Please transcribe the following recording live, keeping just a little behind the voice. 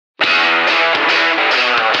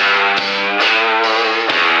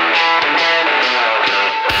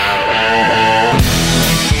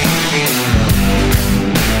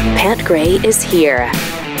Gray is here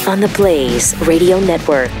on the Blaze Radio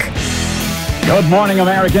Network. Good morning,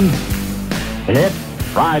 Americans. It's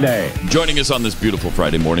Friday. Joining us on this beautiful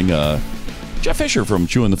Friday morning, Jeff Fisher from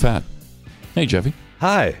Chewing the Fat. Hey, Jeffy.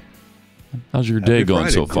 Hi. How's your day going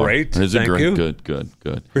Friday. so far? Great. Is it Thank great? you. Good.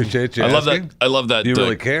 Appreciate you I love asking. that. I love that. Do you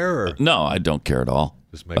really care? Or? No, I don't care at all.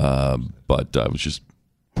 Just make but I was just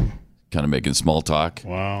kind of making small talk.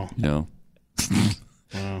 Wow. You know,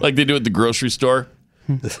 like they do at the grocery store.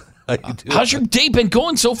 How's your day been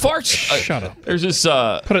going so far? Shut up. There's this.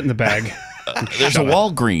 Put it in the bag. There's a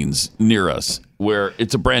Walgreens near us where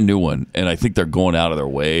it's a brand new one, and I think they're going out of their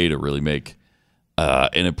way to really make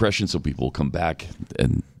an impression so people will come back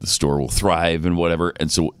and the store will thrive and whatever. And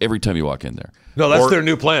so every time you walk in there. No, that's their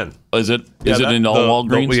new plan. Is it? Is it in all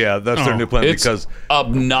Walgreens? Yeah, that's their new plan it's because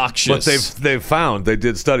obnoxious. But they've found, they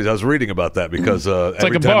did studies. I was reading about that because it's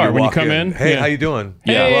every like a time bar when you walk come in. Hey, Yeah. how you doing?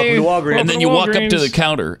 Yeah. Welcome to Walgreens. And then you walk up to Walgreens. the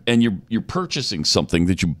counter and you're purchasing something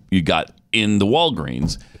that you got in the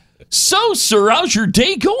Walgreens. So, sir, how's your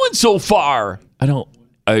day going so far?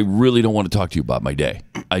 I really don't want to talk to you about my day.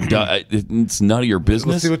 It's none of your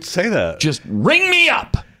business. Let's see what say that. Just ring me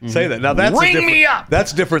up. Say that. Now that's Ring me up.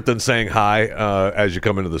 That's different than saying hi as you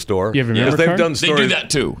come into the store. You have a member Because they've card? done They stories. do that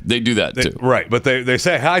too. They do that too. Right, but they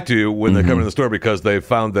say hi to you when they come into the store because they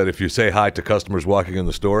found that if you say hi to customers walking in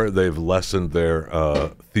the store, they've lessened their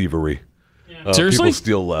thievery. Seriously? People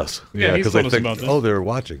steal less. Yeah, he's because they told us think, about this. oh, they're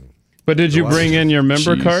watching. But did you bring in your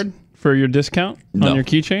member Jeez. card for your discount No. on your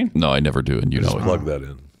keychain? No, I never do, and you Just know it. plug that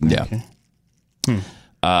in. Yeah.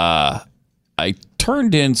 I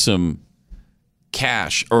turned in some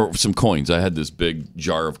cash or some coins. I had this big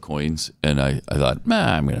jar of coins, and I thought,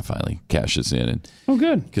 I'm going to finally cash this in, and Oh,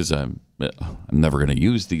 good. because I'm never going to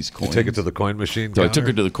use these coins. Take it to the coin machine. So I counter? took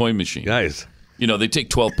it to the coin machine. Nice. You know, they take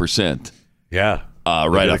 12%, Yeah. right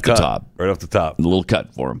They get a off the cut. top. Right off the top. a little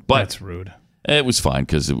cut for them, but That's rude. it was fine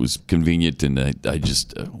because it was convenient, and I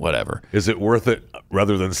just whatever. Is it worth it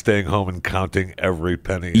rather than staying home and counting every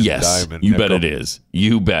penny and Yes, dime and you nickel? bet it is.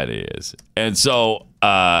 You bet it is. And so,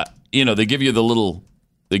 they give you the little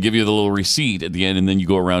receipt at the end, and then you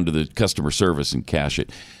go around to the customer service and cash it.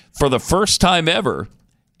 For the first time ever,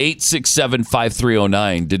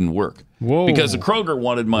 867-5309 didn't work. Whoa. Because the Kroger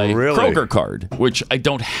wanted my Really? Kroger card, which I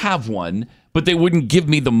don't have one, but they wouldn't give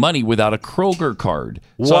me the money without a Kroger card.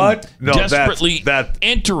 So What? I'm No, desperately that's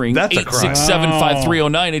entering a crime.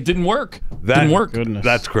 867-5309. It didn't work. Didn't work. Goodness.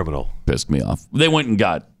 That's criminal. Pissed me off.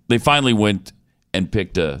 They finally went and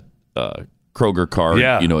picked a Kroger card,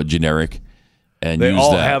 Yeah. a generic, and They used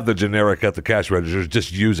all that. have the generic at the cash registers.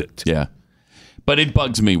 Just use it. Yeah. But it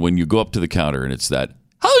bugs me when you go up to the counter and it's that,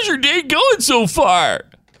 how's your day going so far?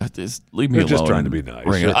 Just leave me They're alone. just trying to be nice.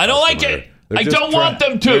 Ring it. You're a I don't like customer. it. They're I just don't want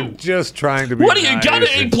them They're to. just trying to be What do you nice. got?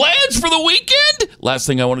 Any plans for the weekend? Last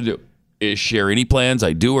thing I want to do is share any plans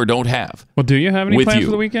I do or don't have. Well, do you have any With plans you.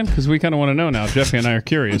 for the weekend? Because we kind of want to know now. Jeffy and I are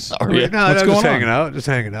curious. All right. No, What's no, going just on? hanging out. Just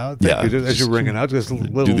hanging out. Yeah. Thank you. As you're ringing out, just a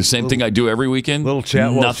little. Do the same thing I do every weekend. Little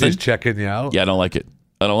chat while Nothing. she's checking you out. Yeah, I don't like it.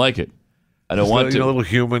 I don't like it. I don't Just want a to. little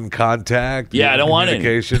human contact. Yeah, I don't want any.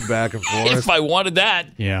 communication back and forth. If I wanted that,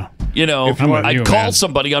 Yeah. I'd I'm with you, call man.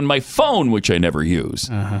 somebody on my phone, which I never use.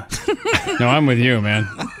 No, I'm with you, man.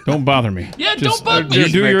 Don't bother me. Yeah, Just, don't bug me. You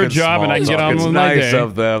Just do your making job, and I can small get talk. on It's with my nice day.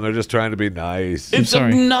 of them. They're just trying to be nice. It's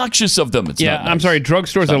sorry. obnoxious of them. It's Yeah, not nice. I'm sorry.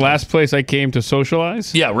 Drugstore's the last place I came to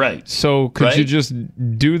socialize. Yeah, right. So could Right? you just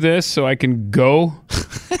do this so I can go?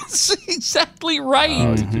 That's exactly right.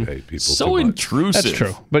 I do hate people so too much. intrusive. That's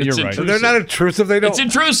true, but you're right. intrusive. They're not intrusive. They don't. It's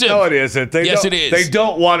intrusive. No, it isn't. They Yes, don't, it is. They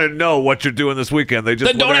don't want to know what you're doing this weekend. They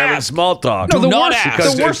just Then want to don't have ask. small talk. Do the not worst, ask.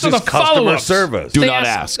 Because the worst it's are the just customer follow-ups. service. Do They not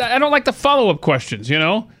ask. I don't like the follow-up questions,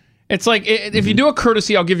 It's like if you do a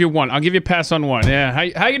courtesy, I'll give you one. I'll give you a pass on one. Yeah,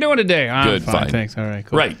 how you doing today? I'm Good, fine, fine. thanks. All right,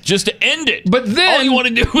 cool. Right, just to end it. But then all you want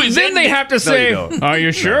to do is then end they it. have to say, you don't. "Are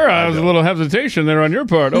you sure?" I was a little hesitation there on your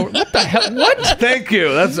part. Oh, what the hell? What? Thank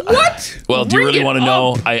you. That's What? Well, do you Bring really it want to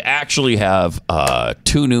know? up. I actually have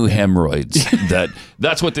 2 new hemorrhoids.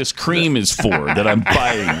 That's what this cream is for that I'm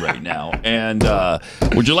buying right now. And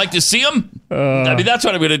would you like to see them? That's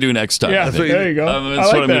what I'm going to do next time. Yeah, I think. there you go. That's I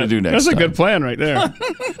what like I'm going to that. do next That's time. a good plan right there.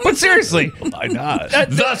 But seriously, why not?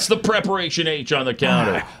 That's the preparation H on the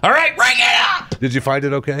counter. All right, ring it up. Did you find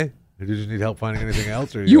it okay? Or did you need help finding anything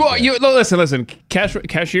else? Or you okay? are no, listen.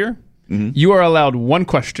 Cashier, you are allowed one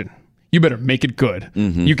question. you better make it good.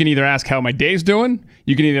 You can either ask how my day's doing.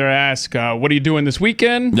 You can either ask, what are you doing this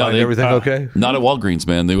weekend? No, Everything okay? Not at Walgreens,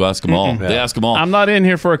 man. They ask them all. They ask them all. I'm not in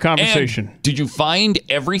here for a conversation. And did you find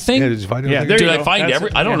everything? Yeah, did you find everything? there Did you I go. find That's every?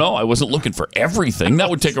 it. I don't know. I wasn't looking for everything. That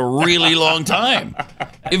would take a really long time.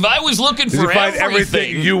 If I was looking Did for you find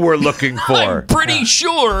everything you were looking for? I'm pretty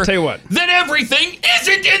sure Tell you what. that everything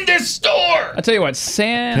isn't in this store. I'll tell you what,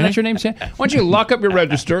 Sam, that's your name, Sam? Why don't you lock up your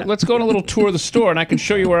register? Let's go on a little tour of the store, and I can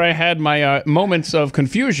show you where I had my moments of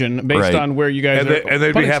confusion based Right. on where you guys And are. they'd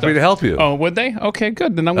be putting happy stuff. to help you. Oh, would they? Okay,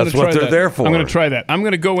 good. Then I'm going to That's try what they're that. there for. I'm going to try that. I'm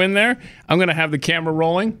going to go in there. I'm going to have the camera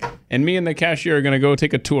rolling, and me and the cashier are going to go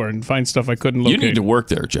take a tour and find stuff I couldn't You locate. need to work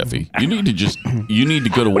there, Jeffy. You need to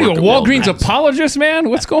go to work. What are you, a at Walgreens apologist, man?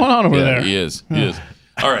 What's going on over Yeah, there? he is. He is.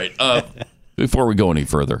 All right. Before we go any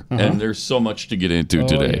further, and there's so much to get into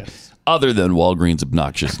today, yes. other than Walgreens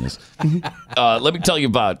obnoxiousness, let me tell you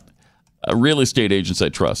about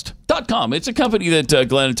realestateagentsitrust.com. It's a company that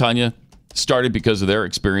Glenn and Tanya started because of their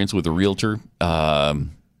experience with a realtor. I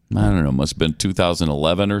don't know, must have been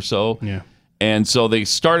 2011 or so. Yeah. And so they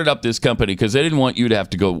started up this company because they didn't want you to have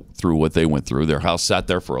to go through what they went through. Their house sat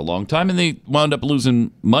there for a long time, and they wound up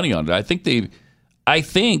losing money on it. I think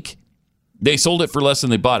they sold it for less than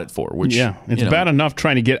they bought it for. Which It's bad enough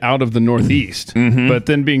trying to get out of the Northeast, but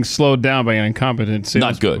then being slowed down by an incompetent sales.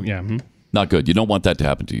 Not good. Yeah. Not good. You don't want that to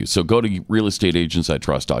happen to you. So go to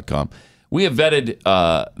realestateagentsitrust.com. We have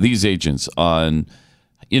vetted these agents on,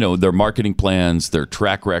 their marketing plans, their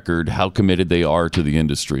track record, how committed they are to the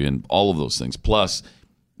industry, and all of those things. Plus,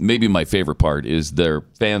 maybe my favorite part is they're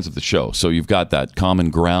fans of the show. So you've got that common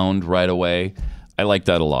ground right away. I like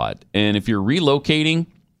that a lot. And if you're relocating,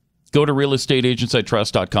 go to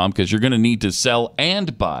realestateagentsitrust.com because you're going to need to sell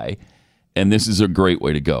and buy. And this is a great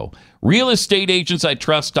way to go.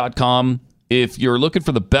 realestateagentsitrust.com. If you're looking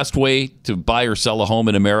for the best way to buy or sell a home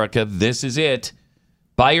in America, this is it.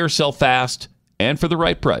 Buy or sell fast and for the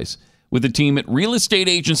right price with the team at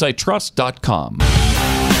realestateagentsitrust.com.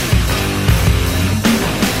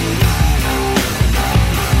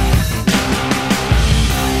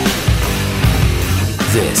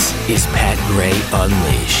 This is Pat Gray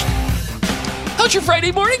Unleashed. How's your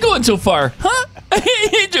Friday morning going so far? Huh?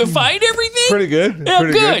 Did you find everything? Pretty good. Yeah,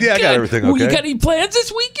 Pretty good. Yeah, I got everything Well, okay. you got any plans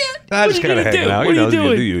this weekend? I just What are kind you of gonna hanging do? out. What are you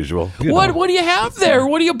doing? The usual. What do you have there?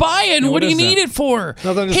 What are you buying? What do you is need that? it for?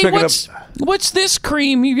 Nothing, just Hey, picking what's this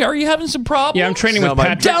cream? Are you having some problems? Yeah, I'm training No, with my-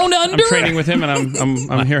 Patrick. Down under? I'm training with him, and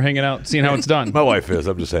I'm here hanging out, seeing how it's done. My wife is.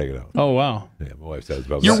 I'm just hanging out. Oh wow. Yeah, my wife says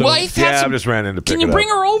about Your that. wife had Yeah, some. I just ran in to pick Can you it bring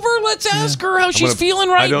up. her over? Let's ask her how she's feeling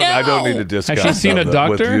right now. I don't need to discuss. Has she seen a stuff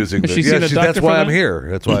with doctor? using Has the- she seen a doctor That's for why that? I'm here.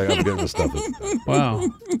 That's why I'm getting the stuff. Wow.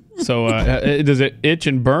 So does it itch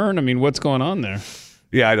and burn? I mean, what's going on there?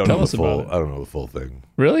 Yeah, I don't know us the about full. it. I don't know the full thing.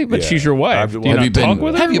 Really? But Yeah. she's your wife. Have Do you not talk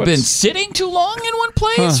with her? Have you been What's- sitting too long in one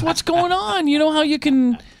place? What's going on? You know how you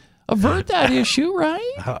can avert that issue,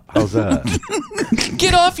 right? How's that?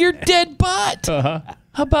 Get off your dead butt.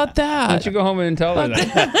 How about Why don't you that? go home and tell her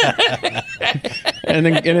that? and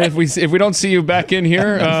if we don't see you back in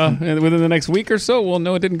here within the next week or so, we'll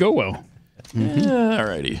know it didn't go well. All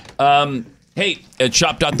righty. Hey, at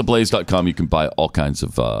shop.theblaze.com, you can buy all kinds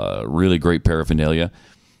of really great paraphernalia.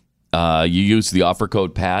 You use the offer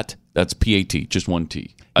code PAT. That's PAT, just one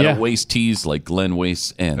T. I don't Yeah. waste T's like Glenn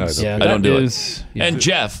wastes N's. Yeah, I don't do is- it. And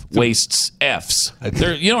Jeff wastes F's.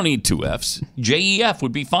 You don't need two F's. JEF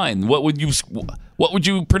would be fine. What would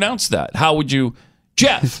you pronounce that? How would you?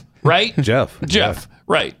 Jeff, right? Jeff. Jeff,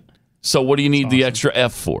 right. So what do you need the extra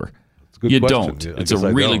F for? a good You question. don't. Yeah, I It's a guess I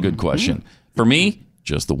really don't. good question. For me,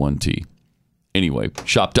 just the one T. Anyway,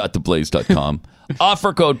 shop.theblaze.com.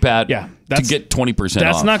 Offer code PAT Yeah, to that's- get 20%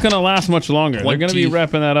 off. That's not going to last much longer. They're going to be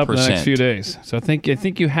wrapping that up in the next 20%. few days. So I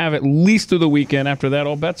think you have at least through the weekend. After that,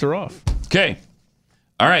 all bets are off. Okay.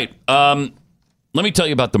 All right. Let me tell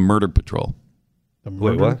you about the Murder Patrol.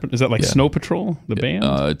 Wait, what? Is that like Snow Patrol, the band?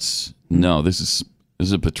 This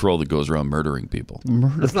is a patrol that goes around murdering people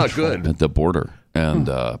That's not good. at the border. And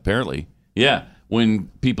apparently, when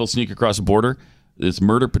people sneak across the border, this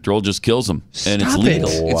Murder Patrol just kills them. And it's Stop legal.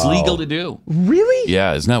 it. It's Wow. legal to do. Really?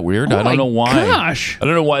 Yeah, isn't that weird? Oh I don't my know why. gosh. I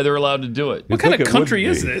don't know why they're allowed to do it. What kind think of it country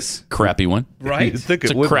wouldn't is be. this? Crappy one. Right? You'd think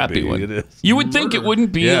It's it a would crappy be. one. It is. You would think it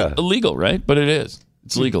wouldn't be Yeah. illegal, right? But it is.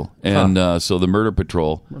 It's legal. And so the Murder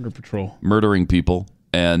Patrol Murder Patrol. murdering people,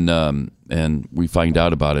 and we find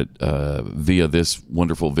out about it via this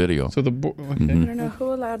wonderful video. So the okay. I don't know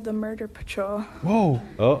who allowed the murder patrol. Whoa.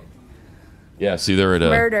 Oh, Yeah, see there at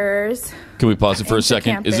Murderers. Can we pause it for a Into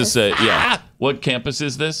second? Is this a campus. What campus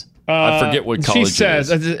is this? I forget what college She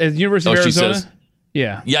says it is. at University Oh, of she Arizona. says.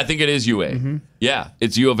 Yeah. Yeah, I think it is UA. Yeah,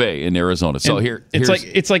 it's U of A in Arizona. So And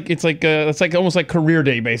it's like almost like career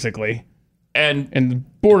day basically, and the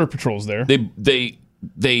border patrol's there.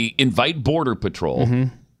 they invite Border Patrol,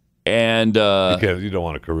 and You don't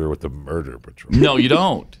want a career with the murder patrol. no, you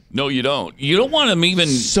don't. No, you don't. You don't want them even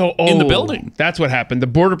in the building. That's what happened. The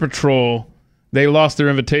border patrol. They lost their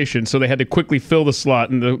invitation, so they had to quickly fill the slot,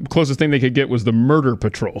 and the closest thing they could get was the murder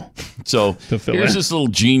patrol. So fill here's in. this little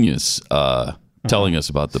genius telling us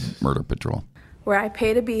about the Murder Patrol. Where I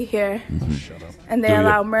pay to be here. And they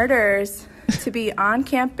allow murderers to be on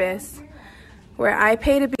campus. Where I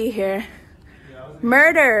pay to be here.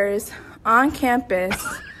 Murderers on campus.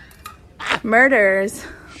 Murderers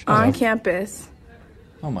on campus.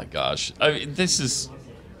 Oh my gosh, I mean, this is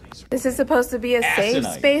supposed to be a safe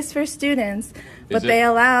Asinine. space for students, but it? they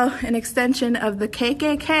allow an extension of the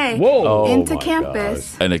KKK Whoa. into Oh my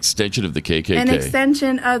campus. an extension of the KKK. An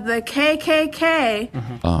extension of the KKK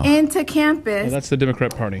into campus. Yeah, that's the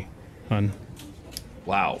Democrat Party. Hon.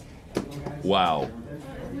 Wow.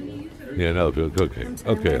 Yeah, no, okay.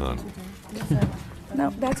 Okay, hon. No,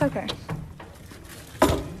 that's okay.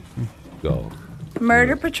 Go.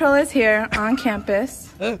 Murder Patrol is here on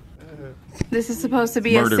campus. This is supposed to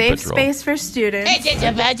be Murder a safe Patrol. space for students.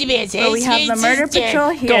 But we have the Murder Patrol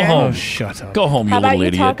here. Go home. Oh, shut up. Go home, you How about little you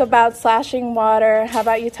idiot. talk about slashing water? How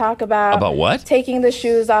about you talk about what? taking the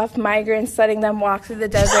shoes off migrants, letting them walk through the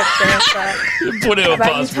desert barefoot? Put it a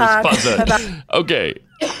about you pause. talk about- Okay.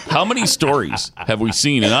 How many stories have we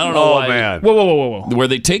seen? And I don't know Oh why. man. Whoa. Where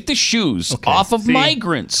they take the shoes off of see?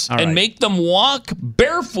 migrants All and right. make them walk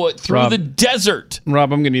barefoot through Rob. the desert.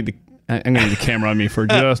 Rob, I'm gonna need the camera on me for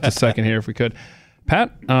just a second here, if we could.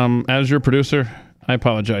 Pat, as your producer, I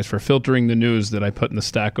apologize for filtering the news that I put in the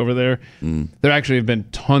stack over there. There actually have been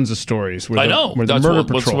tons of stories where I the, know. where the That's Murder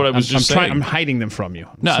that's Patrol. what I was I'm just saying. I'm hiding them from you.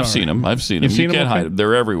 No, I've Sorry. seen them. I've seen them. You've seen You them? can't Okay. hide them.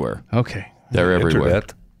 They're everywhere. Okay. They're everywhere.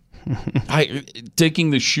 Internet.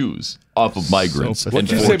 Taking the shoes off of migrants. pathetic. What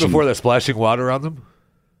did you say fortune- before that? Splashing water on them?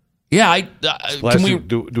 Yeah, can we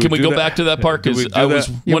do we can we do go that? back to that part? Do we Because do I was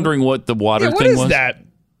that? wondering what the water Yeah, what thing is was. that?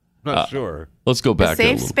 Not sure. Let's go A back. a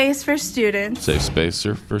safe little. space for students. Safe space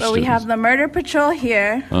for But students. we have the Murder Patrol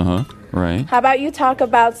here. Right. How about you talk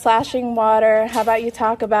about slashing water? How about you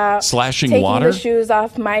talk about Slashing taking water? the shoes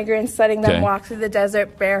off migrants, letting them Okay. walk through the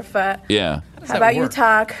desert barefoot? Yeah. How about you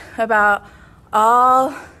talk about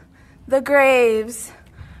all the graves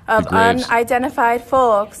of graves. unidentified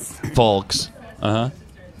folks? Folks.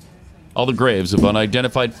 All the graves of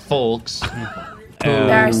unidentified folks.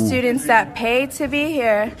 There are students that pay to be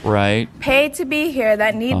here, Right.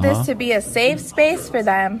 that need this to be a safe space for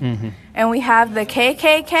them. And we have the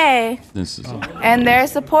KKK This is and their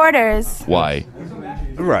supporters why.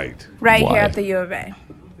 Right. right Why? here at the U of A.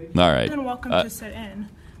 All right. Welcome to sit in.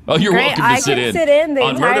 Oh, you're Great, welcome I to sit can in. sit in the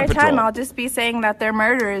on Murder entire time. Patrol. I'll just be saying that they're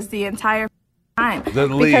murderers the entire time. Then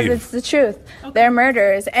because leave. it's the truth. They're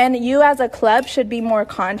murderers. And you as a club should be more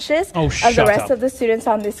conscious of the shut rest up. of the students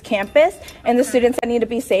on this campus and the students that need to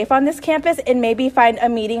be safe on this campus and maybe find a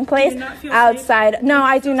meeting place not feel outside. No,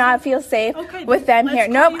 I do not feel safe Okay, with them let's here.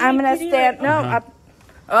 call Nope, you I'm going to APD. stand. No.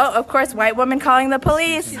 Oh, of course, white woman calling the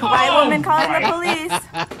police. White woman calling the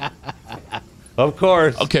police. Of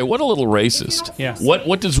course. Okay, what a little racist. Yeah.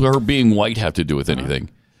 What does her being white have to do with anything?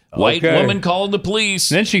 White Okay. woman calling the police.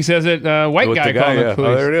 Then she says it. White With guy the calling yeah. the Oh,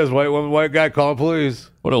 police. there it is. White woman, white guy calling police.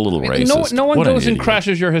 What a little racist. No one What an goes and idiot.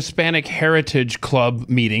 crashes your Hispanic Heritage Club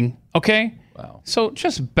meeting, okay? Wow. So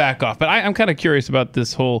just back off. But I'm kind of curious about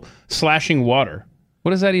this whole slashing water.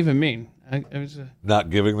 What does that even mean? I was, Not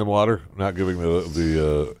giving them water. Not giving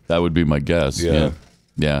the That would be my guess. Yeah.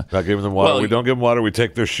 Yeah. not giving them water. Well, we don't give them water. We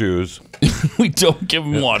take their shoes. We don't give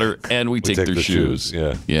them water and we take their shoes.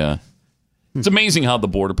 Yeah. Yeah. It's amazing how the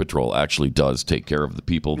Border Patrol actually does take care of the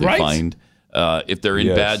people they Right? find. If they're in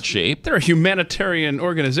Yes. bad shape, they're a humanitarian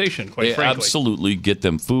organization, quite they frankly. absolutely get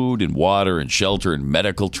them food and water and shelter and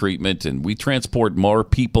medical treatment. And we transport more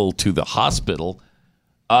people to the hospital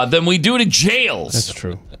than we do to jails. That's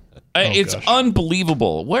true. It's gosh.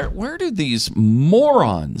 unbelievable. Where do these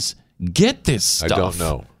morons get this stuff?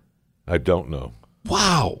 I don't know.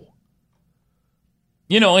 Wow.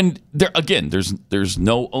 You know, and there again, there's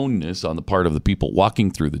no onus on the part of the people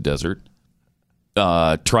walking through the desert,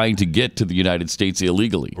 trying to get to the United States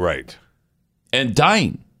illegally Right. and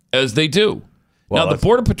dying as they do. Well, now, the that's-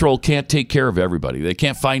 Border Patrol can't take care of everybody. They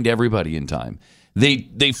can't find everybody in time.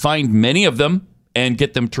 They find many of them and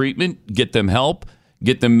get them treatment, get them help,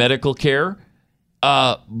 get them medical care.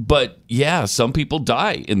 But yeah, some people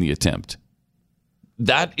die in the attempt.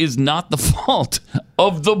 That is not the fault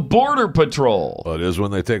of the Border Patrol. Well, it is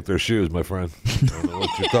when they take their shoes, my friend. I don't know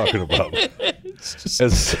what you're talking about.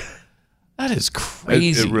 That is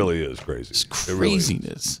crazy. It really is crazy. It's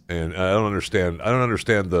craziness. Really is. And I don't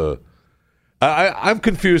understand the. I'm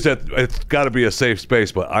confused that it's got to be a safe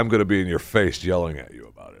space, but I'm going to be in your face yelling at you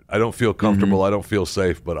about it. I don't feel comfortable. Mm-hmm. I don't feel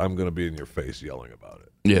safe, but I'm going to be in your face yelling about it.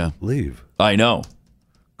 Yeah. Leave. I know.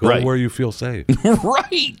 Go Right. where you feel safe.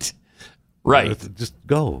 Right. Just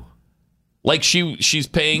go. Like she's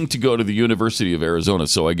paying to go to the University of Arizona,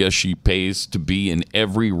 so I guess she pays to be in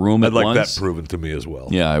every room at I'd like once. that proven to me as well.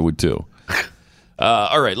 Yeah, I would too.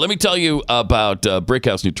 All right, let me tell you about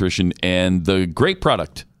Brickhouse Nutrition and the great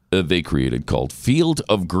product they created called Field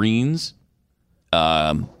of Greens. We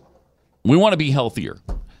want to be healthier.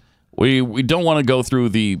 We don't want to go through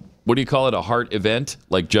the, what do you call it, a heart event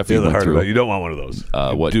like Jeffy the went heart through. event. You don't want one of those.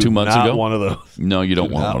 What, Do 2 months not ago? One of those. No, you don't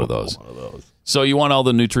want one of those. So you want all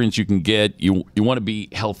the nutrients you can get. You want to be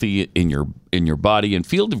healthy in your body, and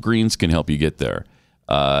Field of Greens can help you get there.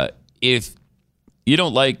 If you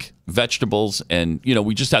don't like vegetables, and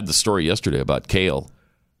we just had the story yesterday about kale.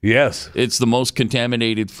 Yes. It's the most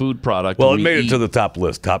contaminated food product. Well, it we made eat. it to the top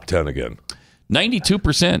list, top 10 again.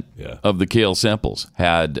 92% Yeah. of the kale samples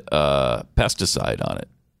had pesticide on it.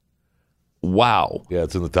 Wow. Yeah,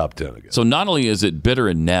 it's in the top 10 again. So not only is it bitter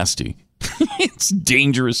and nasty, it's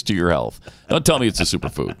dangerous to your health. Don't tell me it's a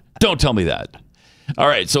superfood. Don't tell me that. All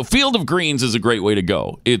right, so Field of Greens is a great way to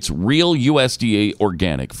go. It's real USDA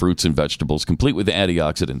organic fruits and vegetables, complete with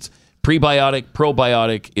antioxidants, prebiotic,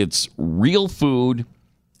 probiotic. It's real food,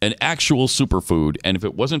 an actual superfood. And if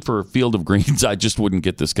it wasn't for Field of Greens, I just wouldn't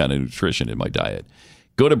get this kind of nutrition in my diet.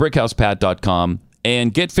 Go to brickhousepat.com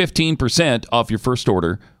and get 15% off your first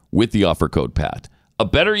order with the offer code PAT. A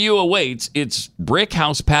better you awaits. It's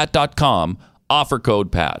brickhousepat.com, offer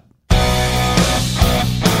code PAT.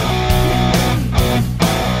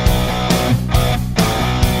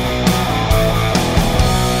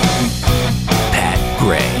 Pat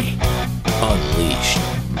Gray Unleashed.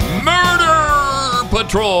 Murder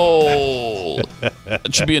Patrol.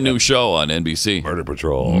 That should be a new show on NBC. Murder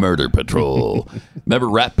Patrol. Murder Patrol. Remember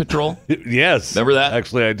Rat Patrol? Yes. Remember that?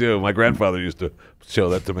 Actually, I do. My grandfather used to show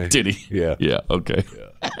that to me. Did he? Yeah. Yeah, okay.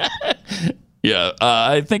 Yeah,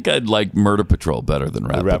 I think I'd like Murder Patrol better than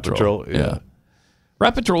Rat Rat Patrol. Patrol? Yeah.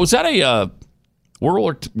 Rat Patrol, was that a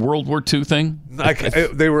World War II thing?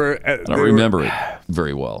 They were. I don't remember it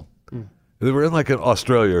very well. They were in like in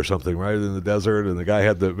Australia or something, right, in the desert, and the guy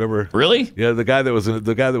had the remember. Really? Yeah, the guy that was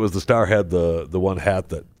the star had the one hat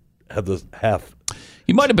that had the half.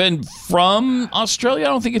 He might have been from Australia. I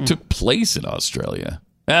don't think it took place in Australia.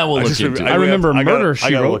 We'll look into it. I remember Murder, I She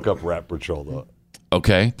gotta Wrote. look up Rat Patrol though.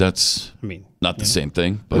 Okay, that's not the same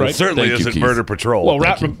thing. But It certainly thank you, isn't Keith. Murder Patrol. Well,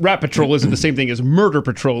 Rat Patrol isn't the same thing as Murder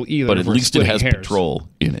Patrol either. But at if we're least it splitting has hairs. patrol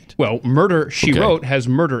in it. Well, Murder, She Okay. Wrote has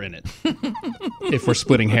murder in it. If we're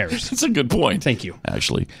splitting hairs. That's a good point. Thank you.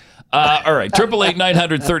 Actually. All right,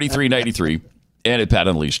 888-900-3393 and at Pat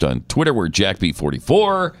Unleashed on Twitter, where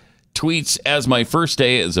JackB44 tweets, as my first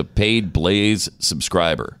day as a paid Blaze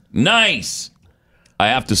subscriber. Nice! I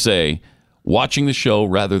have to say, watching the show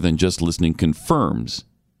rather than just listening confirms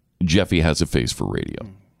Jeffy has a face for radio.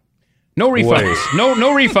 No refunds. Wait. No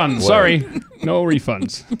refunds. Sorry. No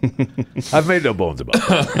refunds. I've made no bones about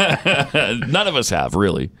that. None of us have,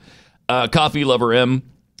 really. Coffee Lover M,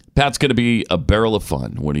 Pat's going to be a barrel of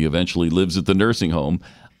fun when he eventually lives at the nursing home.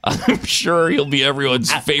 I'm sure he'll be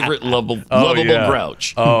everyone's favorite lovable yeah.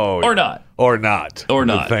 grouch. Oh, Or not. Or not. Or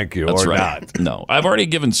not. Thank you. That's or right. not. No, I've already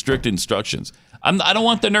given strict instructions. I don't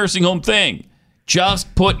want the nursing home thing.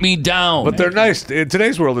 Just put me down. But they're nice. In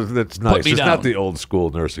today's world, it's nice. me It's down. not the old school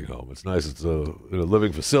nursing home. It's nice. It's a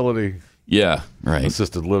living facility, yeah, right.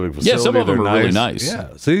 assisted living facility. Yeah, some of them They're are really nice. Yeah.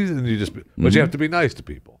 See, and you just, but you have to be nice to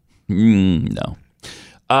people. No.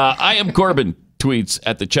 I Am Corbin tweets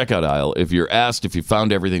at the checkout aisle, if you're asked if you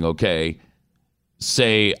found everything okay,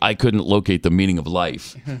 say, I couldn't locate the meaning of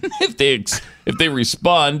life. If they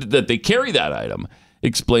respond that they carry that item,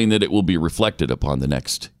 explain that it will be reflected upon the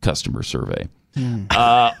next customer survey.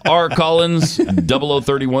 R. Collins,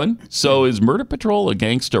 0031. So is Murder Patrol a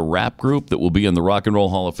gangsta rap group that will be in the Rock and Roll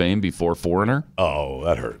Hall of Fame before Foreigner? Oh,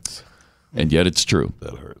 that hurts. And yet it's true.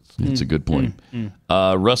 That hurts. It's a good point.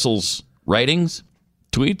 Russell's writings,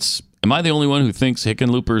 tweets. Am I the only one who thinks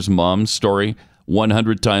Hickenlooper's mom's story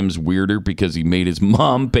 100 times weirder because he made his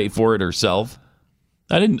mom pay for it herself?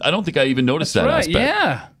 I don't think I even noticed that Right. aspect.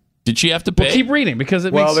 Yeah. Did she have to pay? Well, keep reading because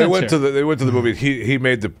it makes sense. They went here. to the movie. He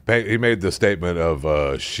made the statement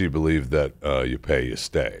of she believed that you pay, you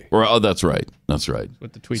stay. Or, that's right. That's right.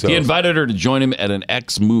 With the tweet. He invited her to join him at an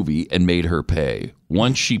X movie and made her pay.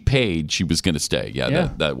 Once she paid, she was going to stay.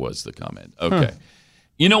 Yeah. That was the comment. Okay. Huh.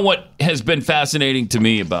 You know what has been fascinating to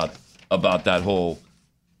me about that whole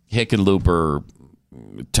Hickenlooper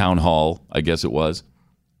town hall, I guess it was,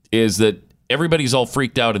 is that everybody's all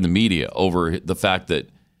freaked out in the media over the fact that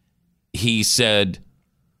he said,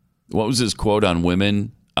 what was his quote on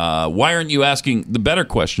women? Why aren't you asking? The better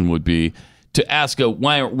question would be to ask,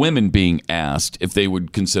 why aren't women being asked if they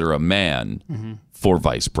would consider a man for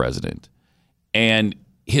vice president? And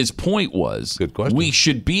his point was, good question. We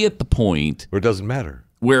should be at the point where it doesn't matter.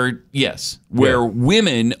 Where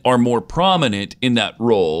women are more prominent in that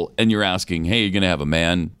role, and you're asking, hey, you're going to have a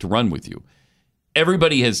man to run with you.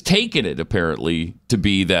 Everybody has taken it, apparently, to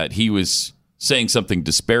be that he was saying something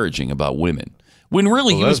disparaging about women, when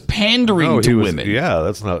really he was pandering to women. Yeah,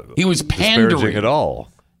 that's not. He was pandering at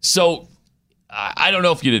all. So I don't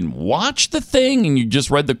know if you didn't watch the thing and you just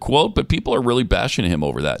read the quote, but people are really bashing him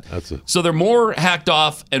over that. So they're more hacked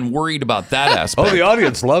off and worried about that aspect. Oh, the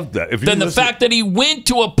audience loved that. Than the fact that he went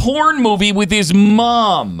to a porn movie with his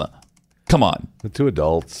mom. Come on. The two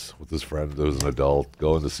adults with his friend that was an adult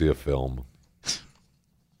going to see a film.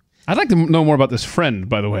 I'd like to know more about this friend,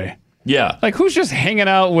 by the way. Yeah. Like, who's just hanging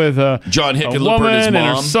out with John a Hickenlooper woman and his mom?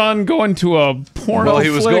 And her son going to a porno Well, he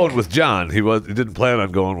was flick? going with John. He didn't plan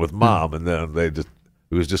on going with Mom, and then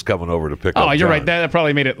he was just coming over to pick up Oh, you're John. right. That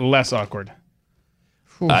probably made it less awkward.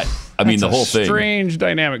 I mean, the whole thing. Strange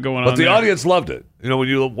dynamic going on. But the there. audience loved it. You know, when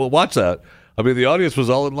you watch that, I mean, the audience was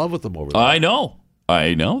all in love with them over there. I know.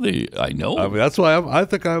 I know. I mean, that's why I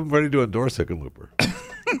think I'm ready to endorse Hickenlooper.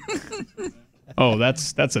 Oh,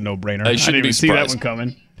 that's a no-brainer. I I shouldn't didn't be even see that surprised.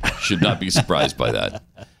 one coming. Should not be surprised by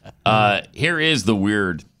that. Here is the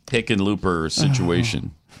weird Hickenlooper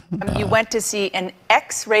situation. You went to see an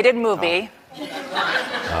X-rated movie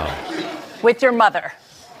with your mother.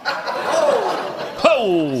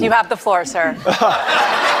 Oh! You have the floor, sir.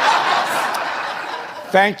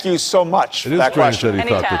 Thank you so much for It is that strange question. that he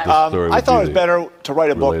thought that this story I would thought it be was better to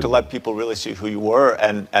write a book related. to let people really see who you were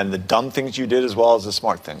and the dumb things you did as well as the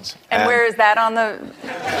smart things. And where is that on the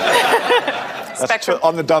spectrum?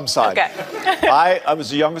 On the dumb side. Okay. I was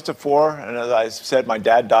the youngest of four, and as I said, my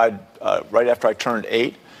dad died right after I turned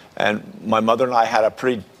 8, and my mother and I had a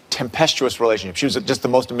pretty tempestuous relationship. She was just the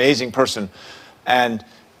most amazing person, and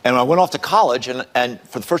I went off to college, and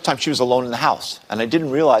for the first time, she was alone in the house, and I didn't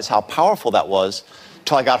realize how powerful that was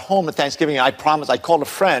till I got home at Thanksgiving. And I called a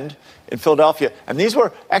friend in Philadelphia, and these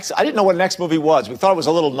were I didn't know what an X movie was. We thought it was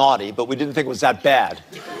a little naughty, but we didn't think it was that bad.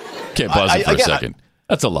 Okay, pause it for a second.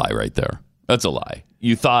 That's a lie right there. That's a lie.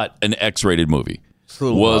 You thought an X-rated movie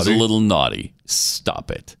was a little naughty. Stop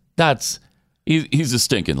it. He's a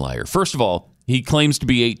stinking liar. First of all, he claims to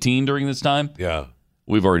be 18 during this time. Yeah.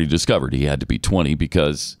 We've already discovered he had to be 20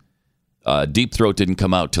 because Deep Throat didn't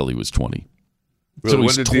come out till he was 20. Really? So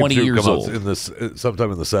he's When did Deep 20 Throat years come out? old.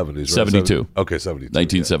 Sometime in the 70s, right? 72. Okay, 72.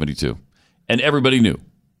 1972. Yeah. And everybody knew.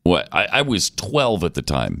 What I was 12 at the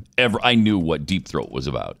time. I knew what Deep Throat was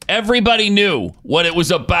about. Everybody knew what it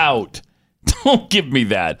was about. Don't give me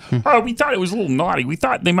that. Oh, we thought it was a little naughty. We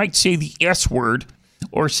thought they might say the S word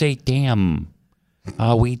or say damn.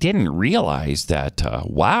 We didn't realize that,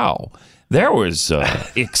 wow, there was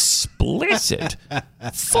explicit,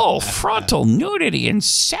 full frontal nudity and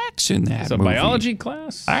sex in that It's a movie. biology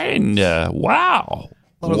class? I didn't, wow.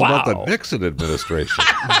 Well, it was wow. about the Nixon administration.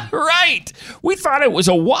 Right. We thought it was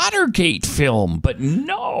a Watergate film, but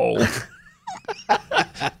no.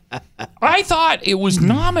 I thought it was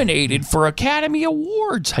nominated for Academy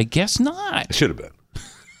Awards. I guess not. It should have been.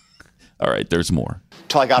 All right, there's more.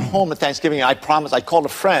 Till I got home at Thanksgiving, and I called a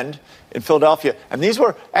friend in Philadelphia, and these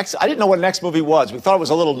were I didn't know what an X movie was. We thought it was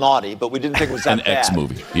a little naughty, but we didn't think it was that An bad. X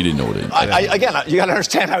movie. You didn't know what it is. Again, you got to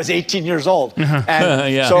understand, I was 18 years old,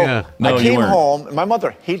 and Yeah. so Yeah. No, I you came weren't. home. And my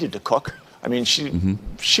mother hated to cook. I mean, she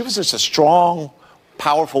was just a strong,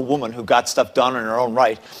 powerful woman who got stuff done in her own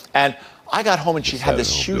right. And I got home, and she had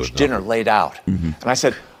this huge dinner laid out, and I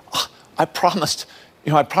said, I promised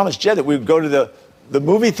Jed that we would go to the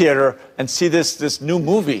movie theater and see this new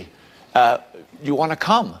movie. You want to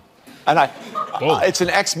come? And it's an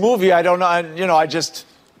X movie. I don't know. And,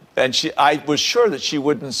 I was sure that she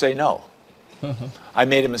wouldn't say no. I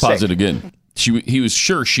made a mistake. Pause it again. He was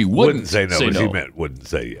sure she wouldn't say no, but she meant wouldn't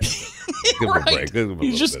say yes. Give him a break. Give him a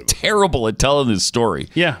He's little just bit of terrible at telling his story.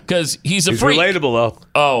 Yeah. Because he's a He's freak. relatable, though.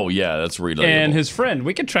 Oh, yeah, that's relatable. And his friend,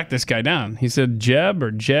 we could track this guy down. He said Jeb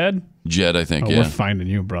or Jed. Jed, I think, Oh, yeah. we're finding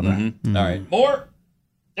you, brother. All right. More.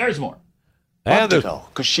 There's more. And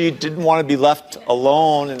because she didn't want to be left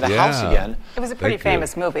alone in the house again. It was a pretty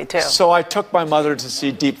famous movie, too. So I took my mother to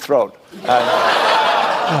see Deep Throat. And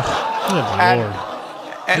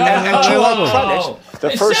to her credit,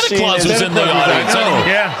 the first Santa scene Claus is was in the audience.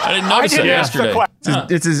 I didn't notice that yesterday.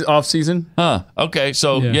 It's his off season. Huh. Okay,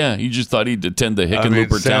 so you just thought he'd attend the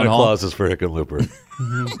Hickenlooper Santa Town Hall. Claus is for Hickenlooper.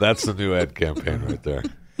 That's the new ad campaign right there.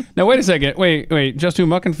 Now, wait a second. Wait. Just Who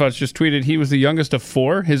Muckenfutz just tweeted he was the youngest of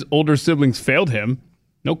 4. His older siblings failed him.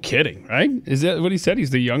 No kidding, right? Is that what he said? He's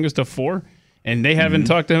the youngest of 4? And they haven't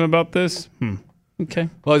talked to him about this? Okay.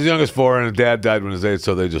 Well, he's the youngest 4, and his dad died when he was 8,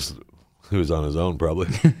 so he was on his own, probably.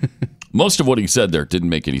 Most of what he said there didn't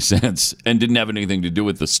make any sense and didn't have anything to do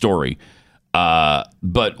with the story.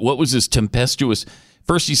 But what was his tempestuous...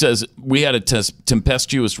 First, he says, we had a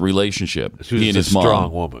tempestuous relationship. She was he and a his mom.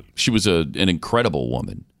 strong woman. She was an incredible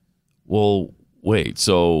woman. Well, wait,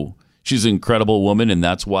 so she's an incredible woman, and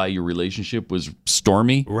that's why your relationship was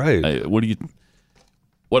stormy? Right.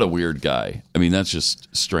 What a weird guy. I mean, that's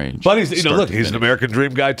just strange. But he's an American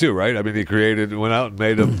dream guy too, right? I mean, he went out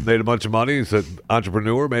and made a bunch of money. He's an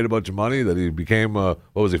entrepreneur, made a bunch of money. That he became,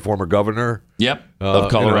 former governor? Yep,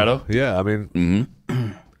 of Colorado. Yeah, I mean,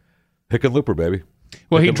 Hickenlooper, baby.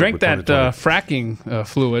 Well, he drank that fracking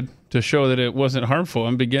fluid to show that it wasn't harmful.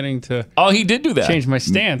 I'm beginning to. Oh, he did do that. Change my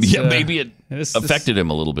stance. Yeah, maybe it affected him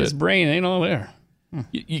a little bit. His brain ain't all there.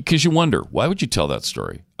 Because you wonder, why would you tell that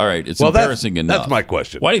story? All right, it's embarrassing enough. That's my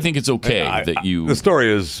question. Why do you think it's okay that you? The story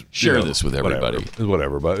is share this with everybody.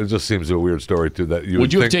 Whatever, but it just seems a weird story too. That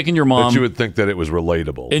would you have taken your mom? That you would think that it was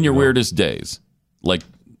relatable in your weirdest days, like,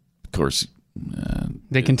 of course.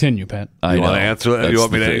 They continue, Pat. I know. Want to answer that? You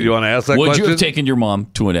want to ask that question? Would you have taken your mom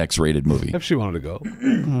to an X-rated movie if she wanted to go?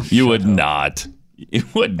 You would not. You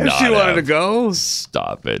would not. If she wanted to go,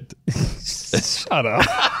 stop it. Shut up.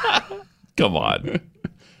 Come on.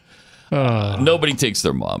 Nobody takes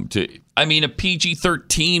their mom to. I mean, a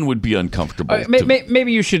PG-13 would be uncomfortable.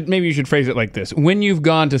 Maybe you should phrase it like this: when you've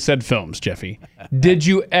gone to said films, Jeffy, did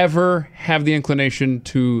you ever have the inclination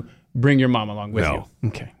to bring your mom along with you?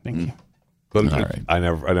 Okay, thank you. But right. I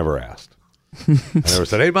never asked. I never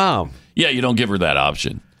said, "Hey, mom." Yeah, you don't give her that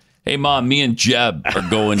option. Hey, mom, me and Jeb are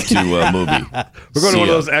going to a movie. We're going to one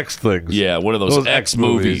of those X things. Yeah, one of those X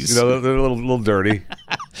movies. You know, they're a little dirty.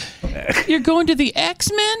 You're going to the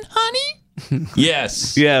X-Men, honey?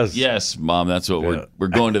 Yes, Mom. That's what we're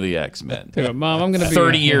going to the X-Men. Mom, I'm going to be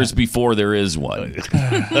 30 years before there is one.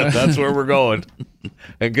 That's where we're going.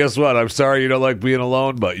 And guess what? I'm sorry you don't like being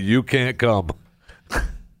alone, but you can't come.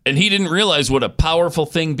 And he didn't realize what a powerful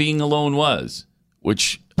thing being alone was,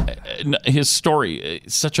 which his story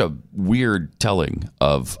is such a weird telling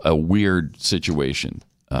of a weird situation.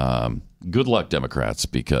 Good luck, Democrats,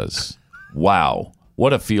 because wow,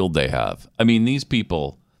 what a field they have. I mean, these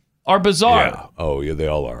people are bizarre. Yeah. Oh, yeah, they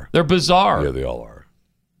all are. They're bizarre. Yeah, they all are.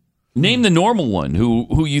 Name the normal one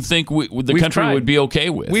who you think the country would be okay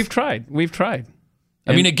with. We've tried.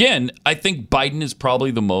 I mean, again, I think Biden is probably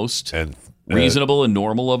the most reasonable and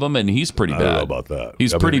normal of them, and he's pretty bad. I don't know about that.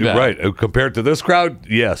 He's pretty bad. Right. Compared to this crowd,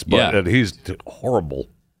 yes, but he's horrible.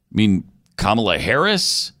 I mean, Kamala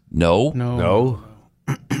Harris? No.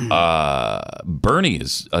 Bernie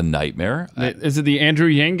is a nightmare. Is it the Andrew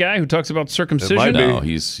Yang guy who talks about circumcision? No,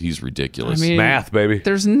 he's ridiculous. I mean, math, baby.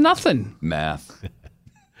 There's nothing. Math.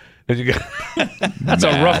 And you got That's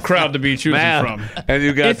a rough crowd to be choosing from. And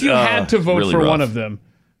you got if you had to vote really for rough. One of them,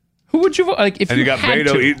 who would you vote? Like, if and you got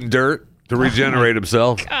Beto eating dirt to regenerate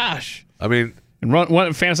himself. Gosh. I mean, and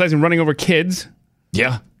fantasizing running over kids.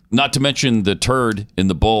 Yeah. Not to mention the turd in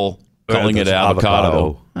the bowl, calling it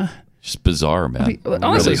avocado. Just bizarre, man. I mean,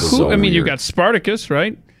 honestly, you've got Spartacus,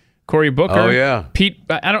 right? Cory Booker. Oh yeah. Pete.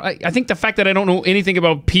 I think the fact that I don't know anything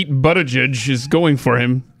about Pete Buttigieg is going for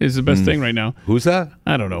him is the best thing right now. Who's that?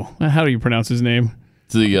 I don't know. How do you pronounce his name?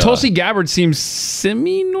 Tulsi Gabbard seems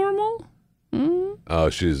semi-normal. Oh,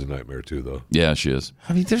 she's a nightmare too, though. Yeah, she is.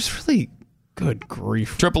 I mean, there's really good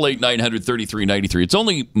grief. 888-900-3393. It's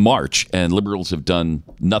only March, and liberals have done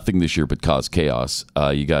nothing this year but cause chaos.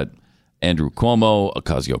 You got Andrew Cuomo,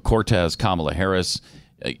 Ocasio-Cortez, Kamala Harris,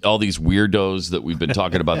 all these weirdos that we've been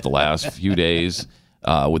talking about the last few days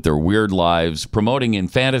with their weird lives, promoting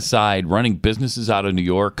infanticide, running businesses out of New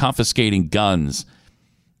York, confiscating guns.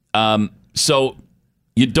 So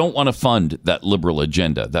you don't want to fund that liberal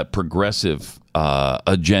agenda, that progressive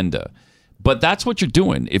agenda. But that's what you're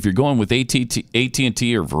doing if you're going with AT&T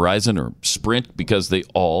or Verizon or Sprint, because they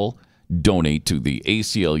all donate to the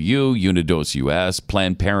ACLU, Unidos US,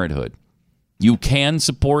 Planned Parenthood. You can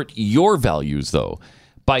support your values, though,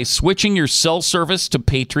 by switching your cell service to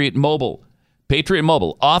Patriot Mobile. Patriot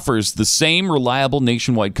Mobile offers the same reliable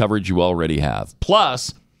nationwide coverage you already have.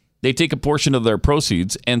 Plus, they take a portion of their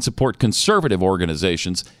proceeds and support conservative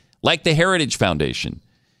organizations like the Heritage Foundation.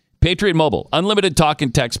 Patriot Mobile, unlimited talk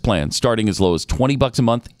and text plans starting as low as $20 a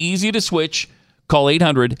month. Easy to switch. Call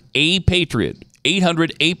 800-A-PATRIOT,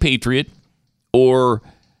 800-A-PATRIOT, or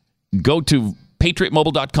go to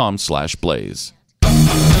patriotmobile.com/blaze.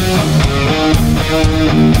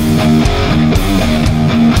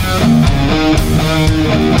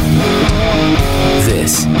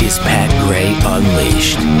 This is Pat Gray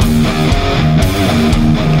Unleashed.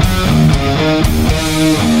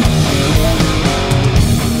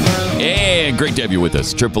 And great to have you with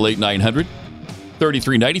us.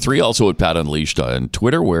 888-900-3393. Also at Pat Unleashed on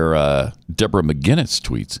Twitter, where Deborah McGinnis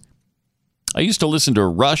tweets. I used to listen to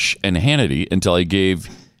Rush and Hannity until I gave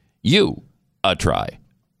you a try.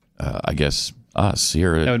 I guess us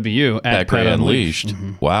here. That would be you at Pat Unleashed.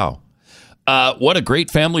 Mm-hmm. Wow. What a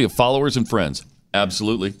great family of followers and friends.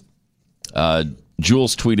 Absolutely.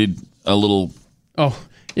 Jules tweeted a little you're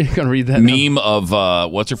going to read that meme of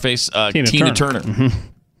what's her face? Tina Turner. Mm-hmm.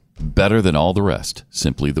 Better than all the rest.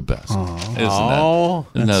 Simply the best.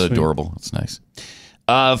 Isn't that adorable? It's nice.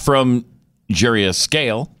 From Jerry S.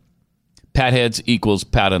 Scale, Patheads equals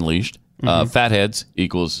Pat Unleashed. Fatheads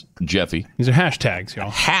equals Jeffy. These are hashtags,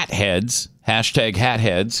 y'all. Hatheads. Hashtag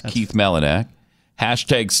Hatheads. Keith Malinak.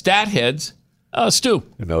 Hashtag Statheads. Stu.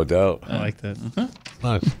 No doubt. I like that.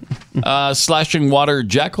 Nice. Slashing Water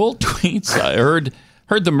Jackhole tweets. I heard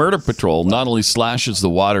the Murder Patrol not only slashes the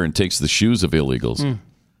water and takes the shoes of illegals,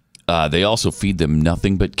 they also feed them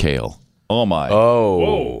nothing but kale. Oh, my.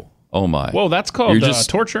 Oh my. Whoa, that's called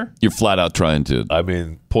torture? You're flat out trying to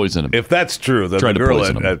poison them. If that's true, then the girl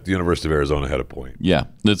at the University of Arizona had a point. Yeah,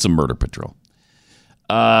 it's a Murder Patrol.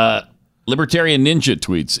 Libertarian Ninja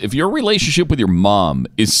tweets, if your relationship with your mom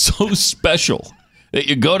is so special that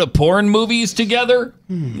you go to porn movies together,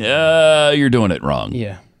 you're doing it wrong.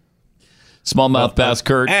 Yeah. Smallmouth Bass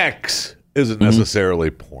Kurt. X isn't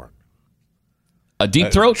necessarily porn. A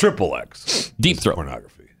Deep Throat? Triple X. Deep Throat.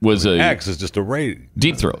 Pornography. X is just a rating.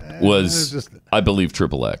 Deep Throat was, I believe,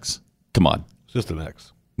 Triple X. Come on. It's just an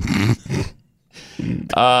X.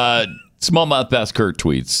 Smallmouth Bass Kurt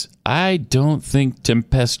tweets, I don't think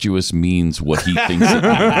tempestuous means what he thinks it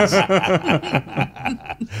means.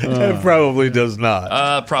 It probably does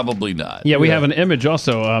not. Probably not. Yeah, we have an image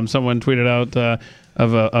also. Someone tweeted out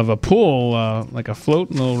of a pool, like a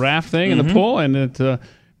float, little raft thing in the pool, and it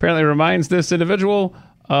apparently reminds this individual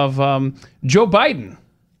of Joe Biden,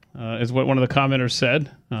 is what one of the commenters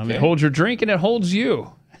said. It holds your drink and it holds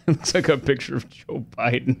you. It looks like a picture of Joe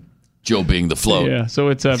Biden. Joe being the float. Yeah, so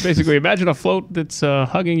it's basically imagine a float that's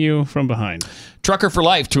hugging you from behind. Trucker for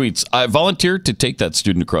Life tweets, I volunteered to take that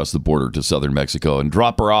student across the border to southern Mexico and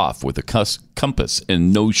drop her off with a compass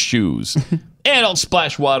and no shoes. And I'll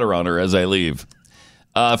splash water on her as I leave.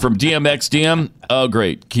 From DMXDM, oh,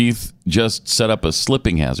 great. Keith just set up a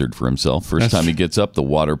slipping hazard for himself. First time he gets up, the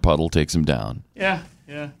water puddle takes him down. Yeah.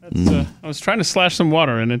 That's, I was trying to slash some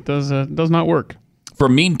water, and it does not work.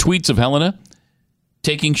 From Mean Tweets of Helena,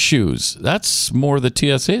 taking shoes. That's more the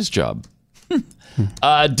TSA's job.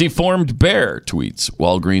 Deformed Bear tweets,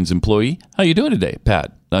 Walgreens employee, how you doing today?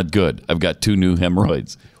 Pat, not good. I've got 2 new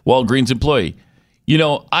hemorrhoids. Walgreens employee, you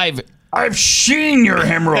know, I've seen your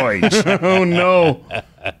hemorrhoids. Oh, no.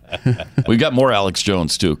 We got more Alex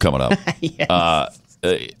Jones, too, coming up. Yes.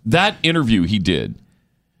 That interview he did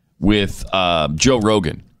with Joe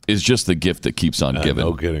Rogan is just the gift that keeps on giving.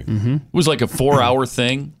 No kidding. Mm-hmm. It was like a 4-hour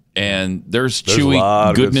thing, and there's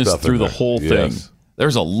chewy goodness through the whole thing. Yes.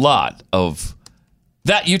 There's a lot of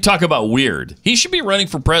that. You talk about weird. He should be running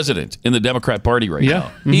for president in the Democrat Party right now.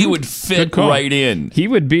 Mm-hmm. He would fit right in. He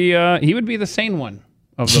would be the sane one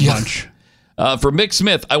of the bunch. For Mick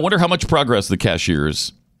Smith, I wonder how much progress the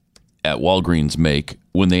cashiers at Walgreens make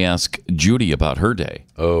when they ask Judy about her day.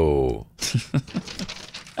 Oh.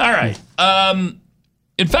 All right.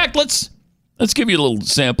 In fact, let's give you a little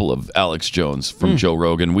sample of Alex Jones from Joe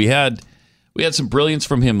Rogan. We had some brilliance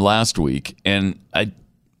from him last week, and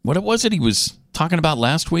what was it he was talking about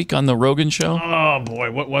last week on the Rogan show? Oh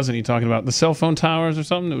boy, what wasn't he talking about? The cell phone towers or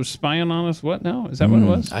something that was spying on us? What now? Is that what it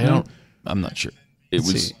was? I'm not sure. It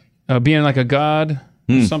was being like a god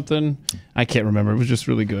or something. I can't remember. It was just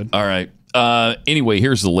really good. All right. Anyway,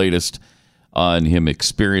 here's the latest on him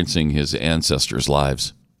experiencing his ancestors'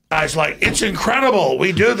 lives. Guys, it's incredible.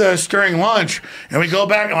 We do this during lunch, and we go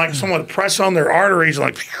back and someone would press on their arteries,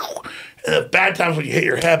 and the bad times when you hit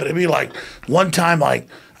your head. But it'd be one time, I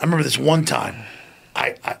remember this one time,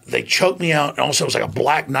 they choked me out, and also it was like a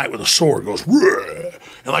black knight with a sword goes,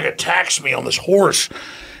 and attacks me on this horse,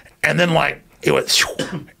 and then it went,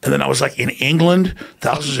 and then I was like in England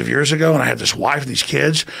thousands of years ago, and I had this wife and these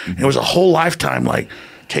kids, and it was a whole lifetime like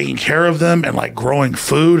taking care of them and like growing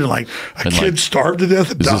food, and like a kid starved to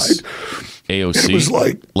death and died. AOC. And it was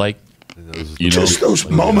like just those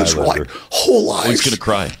moments were like whole lives. He's gonna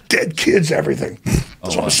cry. Dead kids, everything.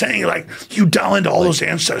 That's what I'm saying. Like you dial into all those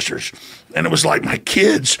ancestors, and it was like my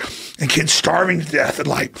kids and kids starving to death, and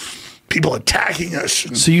like people attacking us.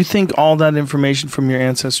 So you think all that information from your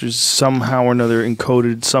ancestors somehow or another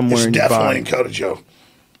encoded somewhere in your body? It's definitely encoded, Joe.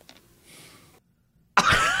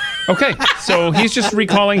 Okay, so he's just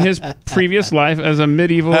recalling his previous life as a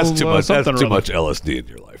medieval. That's too much. Something That's too or other. much LSD in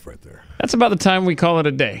your life, right there. That's about the time we call it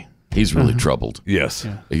a day. He's really troubled. Yes,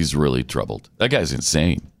 he's really troubled. That guy's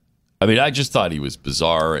insane. I mean, I just thought he was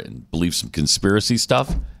bizarre and believed some conspiracy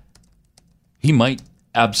stuff. He might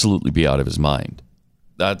absolutely be out of his mind.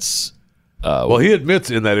 That's well, he admits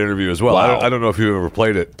in that interview as well. Wow. I don't know if you ever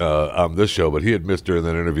played it on this show, but he admits during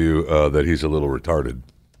that interview that he's a little retarded.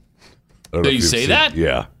 Did he say that?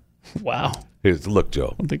 Yeah. Wow. Look,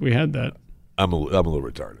 Joe. I don't think we had that. I'm a little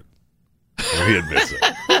retarded. And he admits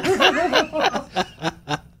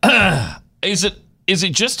it. Is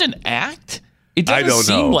it just an act? It I doesn't don't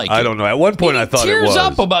seem know. like I it. don't know. At one point, I thought it tears was.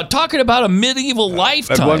 up about talking about a medieval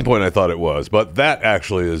lifetime. At one point, I thought it was, but that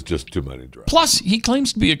actually is just too many drugs. Plus, he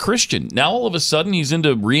claims to be a Christian. Now, all of a sudden, he's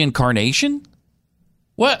into reincarnation?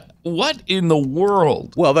 What in the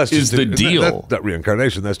world that's is just the deal? That's not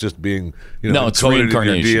reincarnation. That's just being no, it's encoded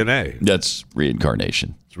reincarnation. in your DNA. That's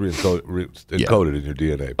reincarnation. It's encoded in your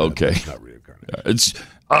DNA. Okay. It's not reincarnation. It's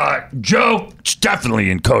Joe. It's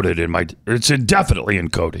definitely encoded in my. It's indefinitely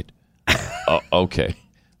encoded. Okay.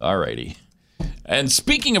 All righty. And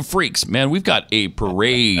speaking of freaks, man, we've got a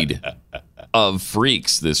parade of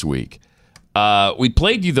freaks this week. We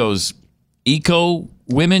played you those eco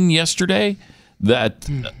women yesterday that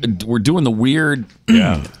were doing the weird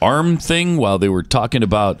arm thing while they were talking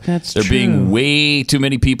about there being way too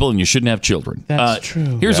many people and you shouldn't have children. That's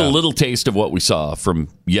true. Here's a little taste of what we saw from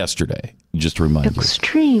yesterday, just to remind you.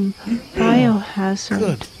 Extreme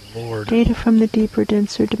biohazard. Lord. Data from the deeper,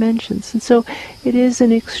 denser dimensions. And so it is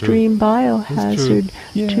an extreme biohazard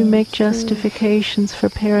to make justifications for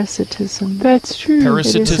parasitism. That's true.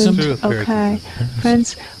 Parasitism? Okay.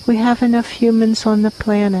 Friends, we have enough humans on the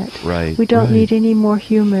planet. Right. We don't need any more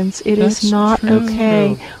humans. It is not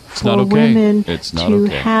okay for women to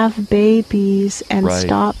have babies and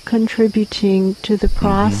stop contributing to the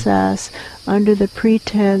process under the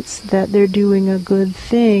pretense that they're doing a good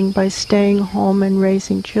thing by staying home and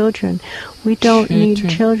raising children. We don't need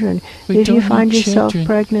children. If you find yourself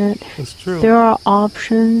pregnant, there are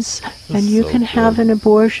options, and you can have an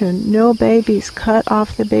abortion. No babies. Cut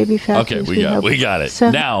off the baby factories. Okay, we got it.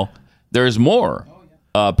 Now, there's more.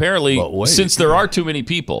 Apparently, since there are too many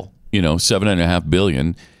people, 7.5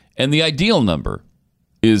 billion, and the ideal number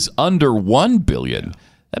is under 1 billion.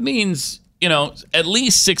 That means, at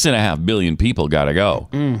least 6.5 billion people got to go.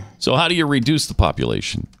 So how do you reduce the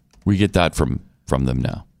population? We get that from them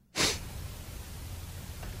now.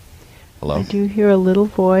 Hello? I do hear a little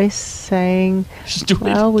voice saying,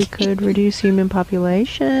 well, we could reduce human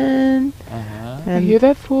population. And you hear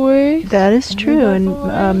that voice? That is true.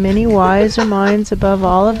 And many wiser minds above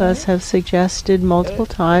all of us have suggested multiple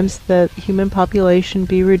times that human population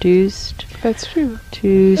be reduced. That's true.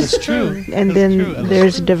 That's true. And then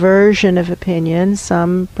there's diversion of opinion.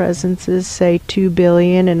 Some presences say 2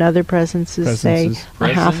 billion, and other presences say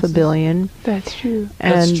 500 million. That's true.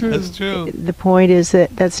 And That's true. The point is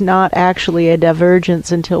that that's not actually a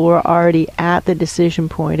divergence until we're already at the decision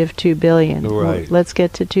point of 2 billion. Right. Let's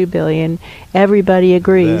get to 2 billion. Everybody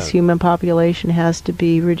agrees human population has to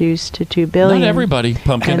be reduced to 2 billion. Not everybody,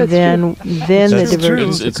 Pumpkin. And then the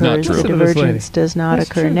divergence It's not occurs. true. The divergence does not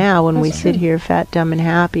occur now when we sit here fat, dumb, and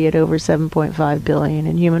happy at over 7.5 billion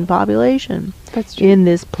in human population. That's true. In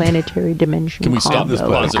this planetary dimension. Can we stop combo.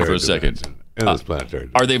 pause it for a second? In this planetary.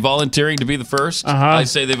 Are they volunteering to be the first? I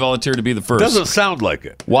say they volunteer to be the first. Doesn't sound like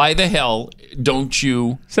it. Why the hell don't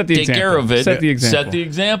you take care of it? Set the example. Set the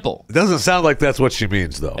example. It doesn't sound like that's what she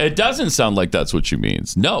means, though. It doesn't sound like that's what she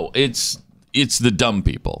means. No, it's the dumb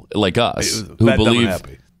people like us who Fat, dumb, and believe,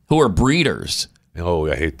 happy. who are breeders. Oh,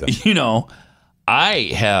 I hate them.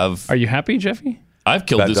 I have. Are you happy, Jeffy? I've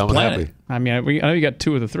killed Fat, this dumb, and planet. happy. I mean, I know you got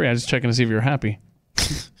 2 of the 3. I was just checking to see if you were happy.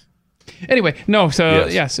 Anyway, no. So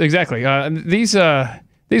yes exactly. These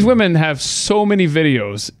women have so many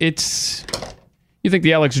videos. It's you think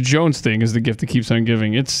the Alex Jones thing is the gift that keeps on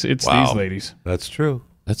giving. It's these ladies. That's true.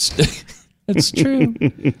 That's It's true.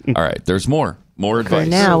 All right, there's more. More For advice.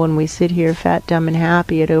 now, when we sit here fat, dumb, and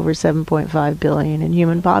happy at over 7.5 billion in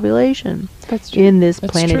human population in this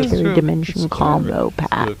planetary dimension combo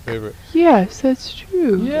pack. Yes, that's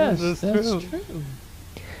true. Yes, that's true.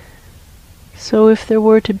 So if there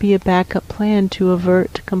were to be a backup plan to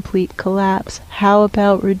avert complete collapse, how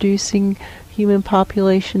about reducing human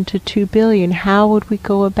population to 2 billion? How would we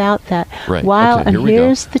go about that? Right. While, Okay, and here we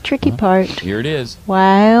here's go. the tricky part. Here it is.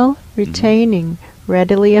 While retaining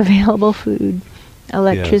readily available food,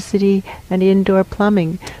 electricity, and indoor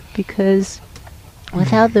plumbing, because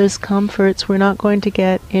without those comforts, we're not going to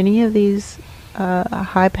get any of these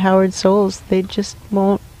high-powered souls. They just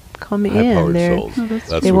won't come in.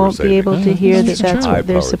 They won't be able to hear that that's what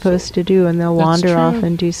they're supposed to do, and they'll wander off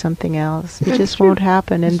and do something else. It just won't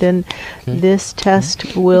happen. And then this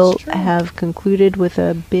test will have concluded with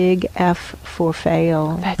a big F for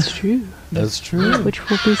fail. That's true. That's true. Which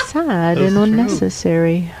will be sad and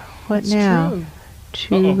unnecessary. What now?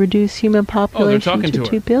 To reduce human population to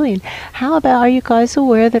 2 billion. How about, are you guys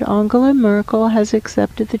aware that Angela Merkel has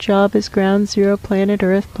accepted the job as Ground Zero Planet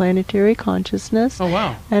Earth Planetary Consciousness? Oh,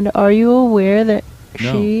 wow. And are you aware that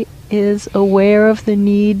she is aware of the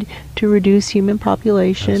need to reduce human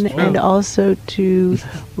population and also to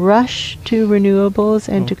rush to renewables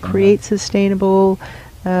and to create sustainable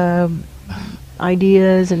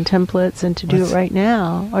ideas and templates and to do it right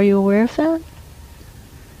now? Are you aware of that?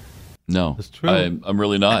 No, that's true. I'm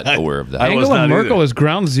really not aware of that. Angela Merkel is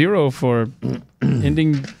ground zero for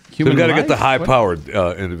ending human We've got to life? get the high-powered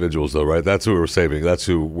individuals, though, right? That's who we're saving. That's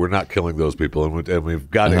who we're not killing those people, and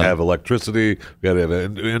we've got to have electricity. We've got to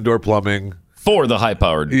have indoor plumbing for the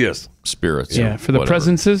high-powered spirits. Yeah, for the whatever.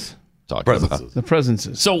 presences. About. The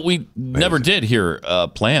presences. So we never did hear a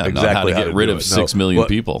plan on how to get rid of 6 million Well,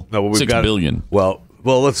 people. No, we've 6 got, billion. Well,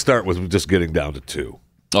 let's start with just getting down to 2.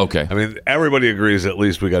 Okay. I mean, everybody agrees at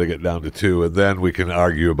least we got to get down to 2, and then we can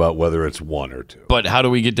argue about whether it's 1 or 2. But how do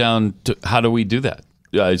we get down to? How do we do that?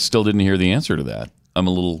 I still didn't hear the answer to that. I'm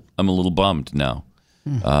a little bummed now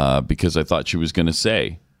because I thought she was going to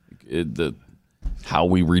say how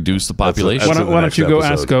we reduce the population. Why don't you go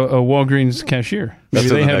ask a Walgreens cashier? Maybe That's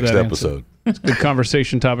they in the have next that episode. answer. It's a good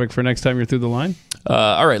conversation topic for next time you're through the line.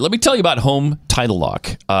 All right, let me tell you about Home Title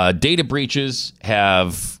Lock. Data breaches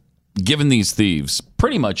have given these thieves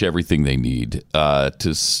pretty much everything they need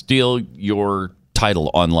to steal your title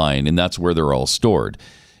online, and that's where they're all stored.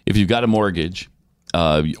 If you've got a mortgage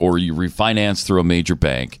or you refinance through a major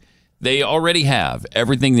bank, they already have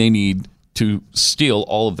everything they need to steal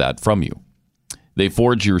all of that from you. They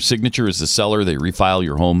forge your signature as the seller, they refile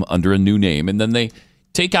your home under a new name, and then they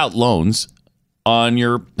take out loans on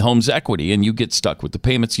your home's equity, and you get stuck with the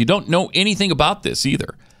payments. You don't know anything about this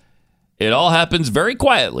either. It all happens very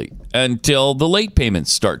quietly until the late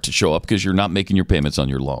payments start to show up because you're not making your payments on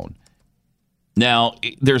your loan. Now,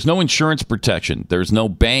 there's no insurance protection. There's no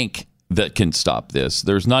bank that can stop this.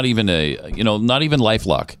 There's not even not even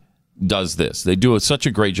LifeLock does this. They do such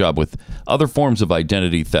a great job with other forms of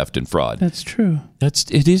identity theft and fraud. That's true.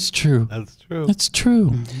 It is true. That's true. That's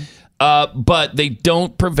true. But they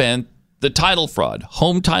don't prevent the title fraud.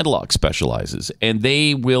 Home Title Lock specializes, and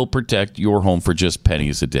they will protect your home for just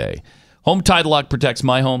pennies a day. Home Title Lock protects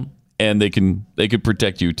my home, and they can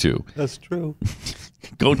protect you too. That's true.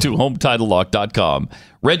 Go to HometitleLock.com.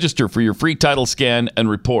 Register for your free title scan and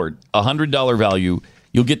report. $100 value.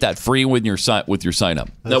 You'll get that free with your sign up.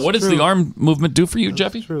 Now, what does the arm movement do for you,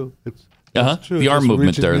 Jeffy? That's true. True. The arm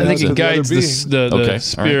movement there. I think it guides the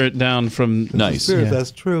spirit right. down from nice. Spirit,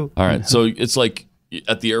 that's true. All right. So it's like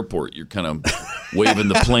at the airport, you're kind of waving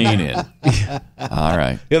the plane in. All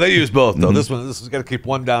right. Yeah, they use both though. This has got to keep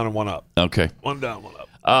one down and one up. Okay. One down, one up.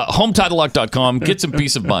 HometitleLock.com. Get some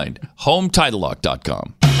peace of mind.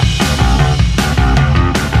 HometitleLock.com.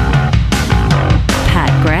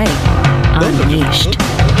 Pat Gray Unleashed.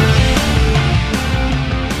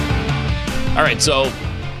 All right, so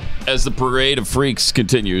as the parade of freaks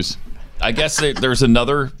continues, I guess there's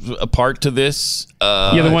another part to this.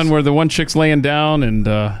 The one where the one chick's laying down, and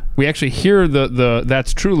we actually hear the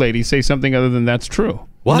 "That's true" lady say something other than "That's true."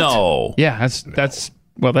 What? No. Yeah, that's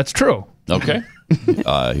true. Okay.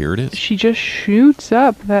 Here it is. She just shoots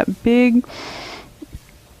up that big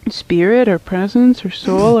spirit or presence or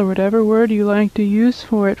soul or whatever word you like to use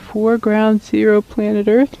for it. For Ground Zero Planet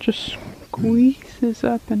Earth just squeezes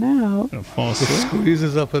up and out.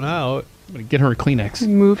 Squeezes up and out. Get her a Kleenex.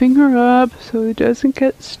 Moving her up so it doesn't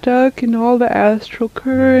get stuck in all the astral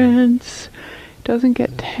currents. Doesn't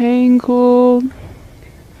get tangled.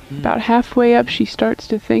 About halfway up, she starts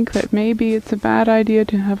to think that maybe it's a bad idea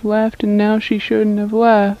to have left, and now she shouldn't have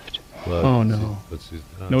left. Oh, no.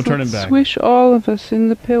 No turning back. Swish all of us in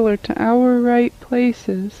the pillar to our right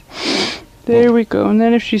places. There we go. And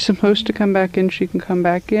then if she's supposed to come back in, she can come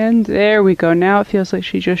back in. There we go. Now it feels like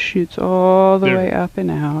she just shoots all the way up and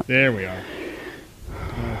out. There we are.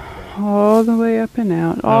 All the way up and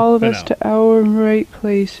out. All of us to our right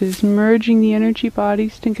places. Merging the energy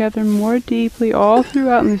bodies together more deeply all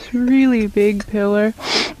throughout in this really big pillar.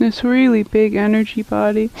 This really big energy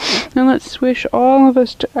body. And let's swish all of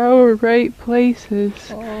us to our right places.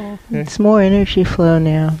 It's more energy flow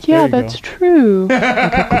now. Yeah, that's true.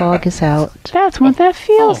 Like a clog is out. That's what that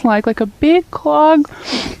feels like a big clog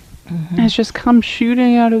has just come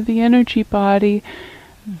shooting out of the energy body.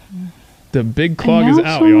 The big clog is and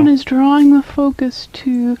now out, someone y'all. is drawing the focus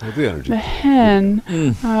to the hen,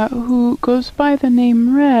 who goes by the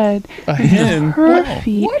name Red. A hen? Her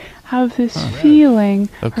feet have this feeling,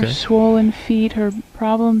 Okay. her swollen feet, her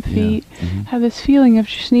problem feet, have this feeling of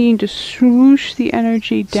just needing to swoosh the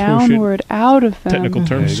energy downward out of them. Technical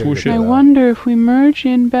term, swoosh it. I wonder if we merge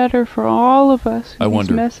in better for all of us I who these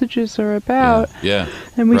wonder. messages are about. Yeah.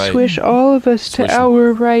 And we right. swish all of us Swish to 'em.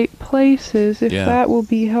 our right places, if Yeah. that will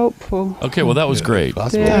be helpful. Okay, well, that was great. There.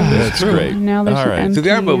 That's great. Now there's All an right. See, the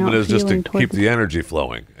arm emptying movement out is just to feeling toward keep the energy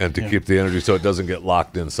flowing and to keep the energy so it doesn't get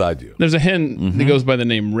locked inside you. There's a hen that goes by the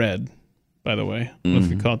name Red, by the way. I don't know if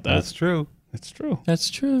you caught that. That's true. That's true. That's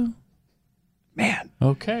true. Man.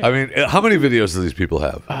 Okay. I mean, how many videos do these people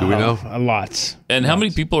have? Do we know? Lots. And how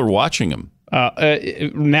many people are watching them?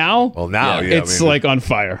 Now? Well, now, Yeah. yeah, It's I mean, like on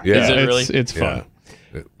fire. Yeah. Is it really? It's fun.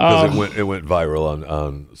 Because it went viral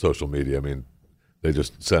on social media. I mean, they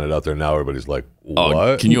just sent it out there. Now everybody's like, what?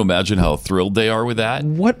 Oh, can you imagine how thrilled they are with that?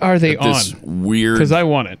 What are they That this on? weird Because I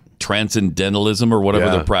want it. transcendentalism or whatever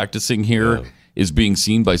Yeah. they're practicing here is being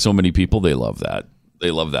seen by so many people. They love that. They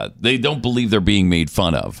love that. They don't believe they're being made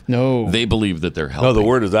fun of. No. They believe that they're helping. No, the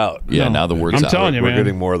word is out. Yeah, now the word's I'm out. telling you, We're man.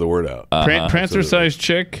 getting more of the word out. Prancer-sized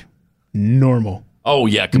chick, normal. Oh,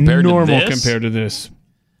 yeah, compared normal to this? compared to this.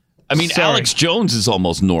 I mean, Sorry. Alex Jones is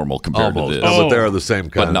almost normal compared Almost. to this. No, but they're the same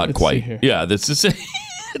kind. But not Let's quite. see here. Yeah, that's the same.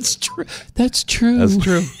 It's true. That's true. That's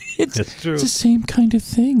true. It's true. It's the same kind of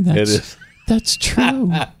thing. That's, It is. That's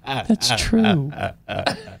true. That's true.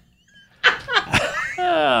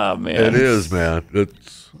 Oh, man. It is, man.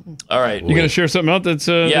 It's All right. You going to share something else that's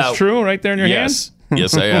true right there in your Yes.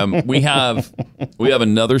 Yes, I am. We have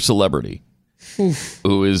another celebrity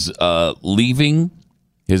who is leaving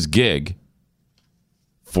his gig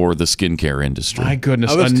for the skincare industry. My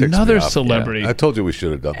goodness, Oh, this ticks me another off. celebrity. Yeah. I told you we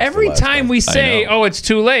should have done this Every the last time we say, know. oh, it's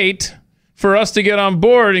too late for us to get on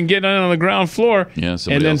board and get in on the ground floor, Yeah,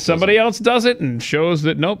 somebody and then else does somebody else does it and shows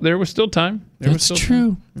that, nope, there was still time. That's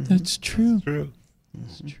true. That's true.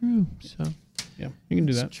 It's true. So Yeah, you can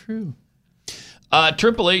do that. true.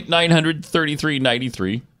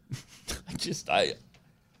 888-900-3393.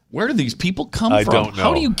 Where do these people come I from? don't know.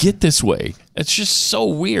 How do you get this way? It's just so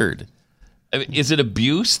weird. I mean, is it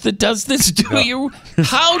abuse that does this to you?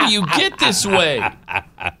 How do you get this way?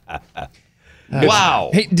 Wow.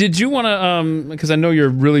 Hey, did you want to, because I know you're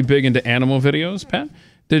really big into animal videos, Pat,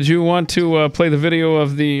 did you want to play the video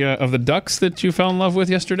of the ducks that you fell in love with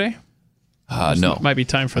yesterday? No. Might be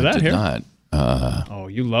time for I that did here. not. Oh,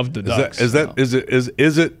 you loved the ducks. Is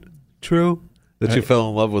it true that you fell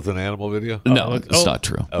in love with an animal video? No, it's not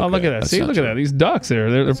true. Oh, look at that. That's See, not look at true. that. These ducks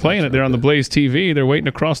there. They're playing it. They're on the Blaze TV. They're waiting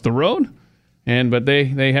to cross the road. But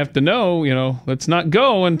they have to know, let's not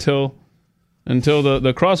go until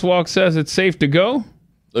the crosswalk says it's safe to go.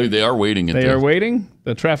 Look, they are waiting. They are waiting.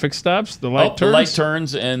 The traffic stops. The light turns. The light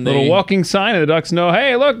turns and Little walking sign, and the ducks know,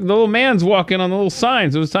 hey, look, the little man's walking on the little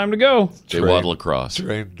signs. It was time to go. They waddle across.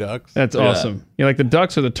 Trained ducks. That's awesome. You like the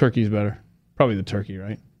ducks or the turkeys better? Probably the turkey,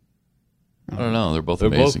 right? I don't know. They're both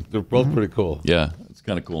amazing. They're both pretty cool. Yeah, it's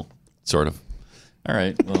kind of cool. Sort of. All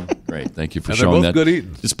right. Well, great. Thank you for And they're showing both that. good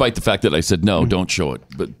eating. Despite the fact that I said no, don't show it,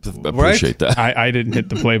 but appreciate that. I didn't hit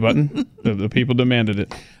the play button. The people demanded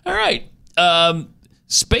it. All right.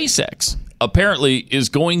 SpaceX apparently is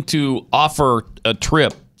going to offer a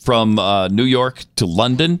trip from New York to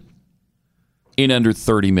London in under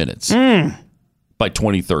 30 minutes by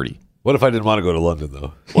 2030. What if I didn't want to go to London,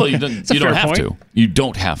 though? Well, you don't have to. You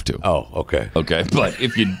don't have to. Oh, okay. Okay. But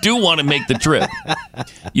if you do want to make the trip,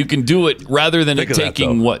 you can do it rather than Think it of that,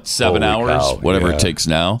 taking, though. 7 Holy hours, cow. whatever Yeah. it takes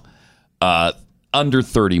now, under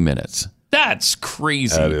 30 minutes. That's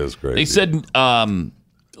crazy. That is crazy. They said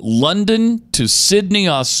London to Sydney,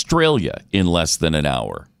 Australia in less than an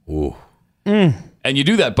hour. Ooh. And you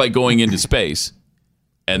do that by going into space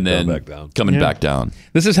and then back down. coming Yeah. back down.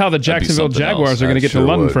 This is how the Jacksonville something Jaguars else. are going to That get to sure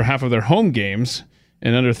London would. for half of their home games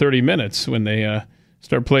in under 30 minutes when they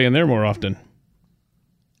start playing there more often.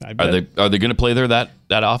 Are they going to play there that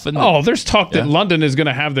often? Oh, there's talk that London is going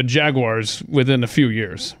to have the Jaguars within a few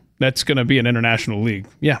years. That's going to be an international league.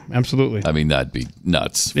 Yeah, absolutely. I mean, that'd be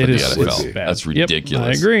nuts for It the is NFL. bad. That's ridiculous. Yep,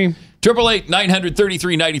 I agree.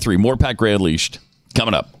 888-900-3393. More Pat Gray Unleashed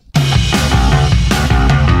coming up.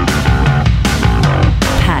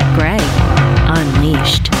 Pat Gray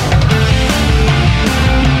Unleashed.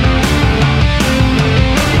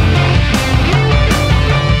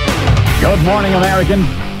 Good morning, American.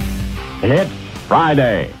 It's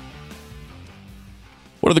Friday.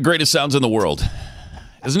 One of the greatest sounds in the world,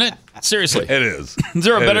 isn't it? Seriously. It is. Is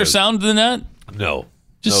there a better sound than that? No.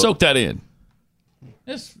 Just No. soak that in.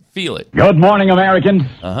 Just feel it. Good morning, American.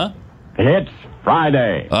 Uh-huh. It's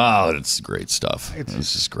Friday. Oh, it's great stuff.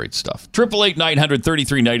 This is great stuff.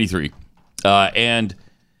 888-900-3393. And,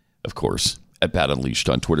 of course, at Pat Unleashed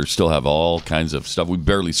on Twitter. Still have all kinds of stuff. We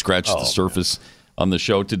barely scratched the surface on the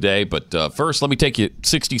show today. But first, let me take you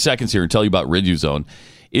 60 seconds here and tell you about Riduzone.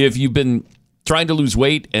 If you've been trying to lose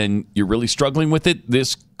weight and you're really struggling with it,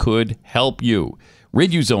 this could help you.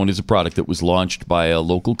 Riduzone is a product that was launched by a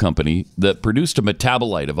local company that produced a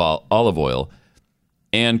metabolite of olive oil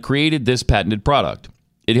and created this patented product.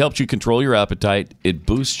 It helps you control your appetite. It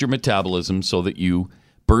boosts your metabolism so that you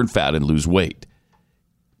burn fat and lose weight.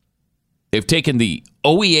 They've taken the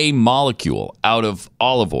OEA molecule out of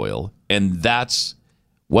olive oil, and that's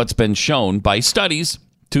what's been shown by studies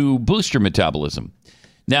to boost your metabolism.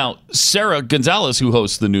 Now, Sarah Gonzalez, who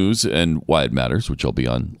hosts the news and Why It Matters, which I'll be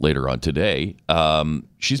on later on today,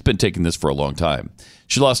 she's been taking this for a long time.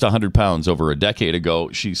 She lost 100 pounds over a decade ago.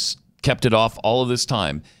 She's kept it off all of this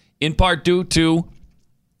time, in part due to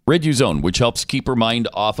Riduzone, which helps keep her mind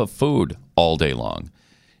off of food all day long.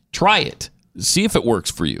 Try it. See if it works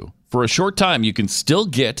for you. For a short time, you can still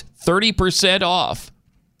get 30% off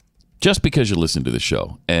just because you listen to the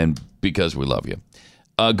show and because we love you.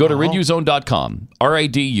 Go to riduzone.com,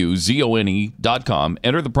 RIDUZONE.com.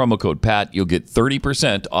 Enter the promo code PAT. You'll get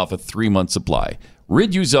 30% off a 3-month supply.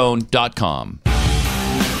 riduzone.com.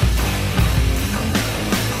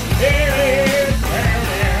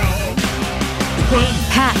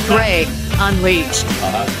 Pat Gray Unleashed.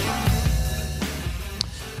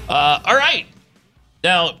 All right.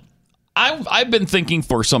 Now, I've been thinking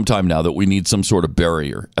for some time now that we need some sort of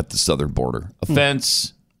barrier at the southern border. A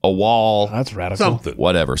fence, a wall. That's radical. Something.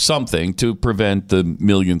 Whatever. Something to prevent the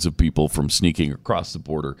millions of people from sneaking across the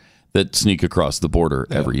border that sneak across the border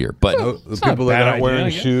every year. But The people that aren't wearing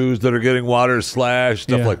shoes, that are getting water slashed,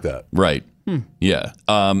 stuff like that. Right. Yeah.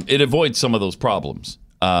 It avoids some of those problems.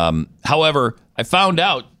 However, I found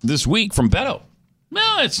out this week from Beto,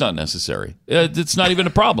 no, it's not necessary. It's not even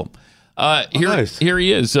a problem. Here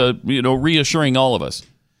he is, reassuring all of us.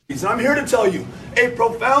 I'm here to tell you a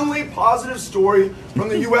profoundly positive story from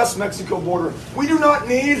the U.S.-Mexico border. We do not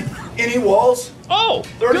need any walls. Oh,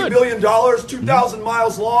 $30 billion, 2,000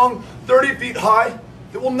 miles long, 30 feet high,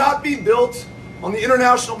 that will not be built on the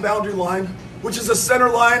international boundary line, which is the center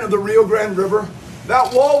line of the Rio Grande River.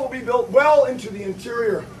 That wall will be built well into the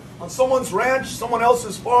interior, on someone's ranch, someone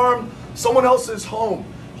else's farm, someone else's home.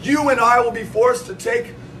 You and I will be forced to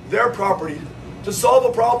take their property to solve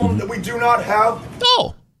a problem that we do not have.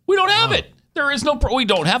 No, we don't have it. There is no. We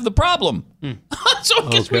don't have the problem. So I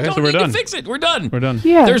guess we don't need to fix it. We're done. We're done.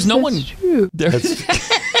 Yeah, There's no that's one. true.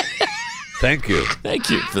 Thank you. Thank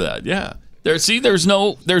you for that. Yeah. There's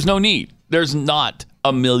no need. There's not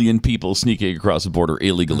a million people sneaking across the border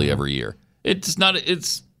illegally every year. It's not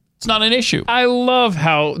an issue. I love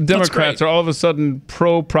how Democrats are all of a sudden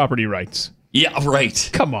pro property rights. Yeah, right.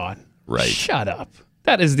 Come on. Right. Shut up.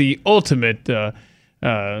 That is the ultimate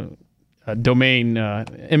eminent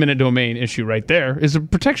domain issue right there, is the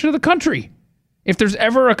protection of the country. If there's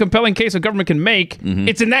ever a compelling case a government can make,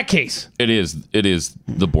 it's in that case. It is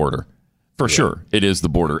the border. For sure. It is the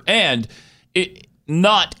border. And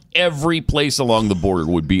not every place along the border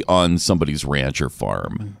would be on somebody's ranch or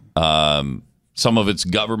farm. Some of it's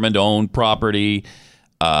government-owned property.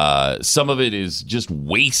 Some of it is just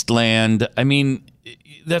wasteland. I mean,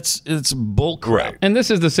 it's bull crap. And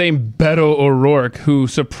this is the same Beto O'Rourke who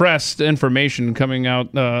suppressed information coming out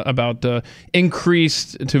about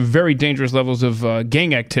increased to very dangerous levels of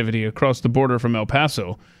gang activity across the border from El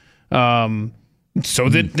Paso, so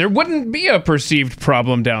that there wouldn't be a perceived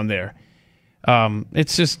problem down there.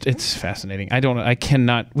 It's fascinating.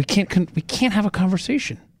 We can't have a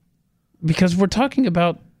conversation because we're talking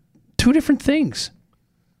about two different things.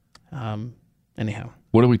 Anyhow.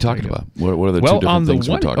 What are we talking about? What are the two different things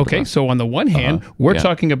we're talking about? So on the one hand, we're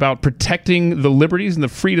talking about protecting the liberties and the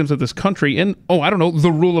freedoms of this country and,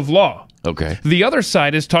 the rule of law. Okay. The other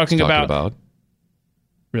side is talking about...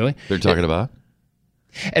 Really? They're talking about?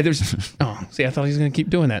 And there's, see, I thought he was going to keep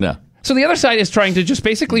doing that. No. So the other side is trying to just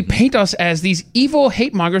basically paint us as these evil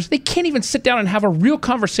hate mongers. They can't even sit down and have a real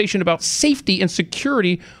conversation about safety and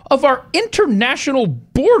security of our international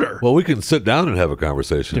border. Well, we can sit down and have a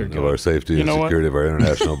conversation of our safety and security of our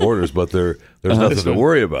international borders, but there's nothing to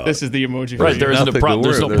worry about. This is the emoji. Right, there isn't a problem.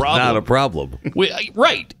 There's no problem. Not a problem.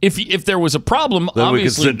 Right. If there was a problem, then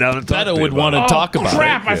obviously, we can sit down and talk Beto would want to talk about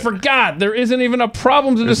crap, it. I forgot. There isn't even a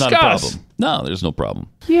problem to There's discuss. not a problem. No, there's no problem.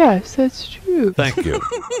 Yes, that's true. Thank you.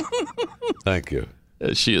 Thank you.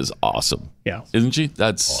 She is awesome. Yeah. Isn't she?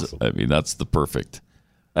 That's awesome. I mean, that's the perfect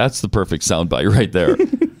soundbite right there.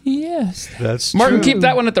 Yes. That's Martin, true. keep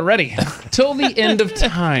that one at the ready till the end of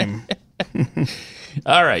time.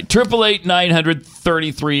 All right.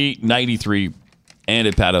 888-900-3393 and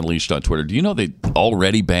at Pat Unleashed on Twitter. Do you know they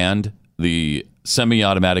already banned the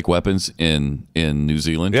semi-automatic weapons in New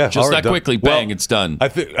Zealand? Yeah, just that done. quickly, bang, it's done. I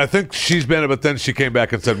think she's banned it, but then she came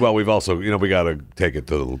back and said, "Well, we've also, we got to take it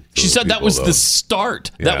to." She said that was the start.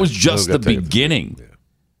 That was just the beginning.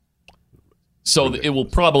 So it will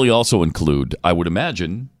probably also include, I would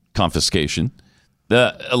imagine, confiscation.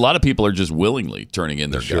 A lot of people are just willingly turning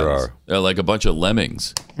in their guns. They're like a bunch of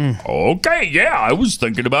lemmings. Okay, yeah, I was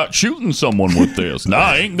thinking about shooting someone with this. Now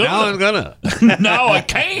I ain't gonna. Now I'm gonna. Now I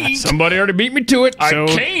can't. Somebody already beat me to it. I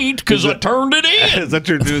can't because I turned it in. Is that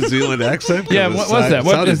your New Zealand accent? Yeah, what was that?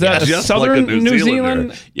 What is that? A southern New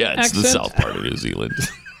Zealand? Yeah, it's accent? the south part of New Zealand.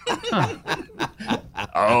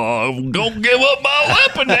 Oh, don't give up my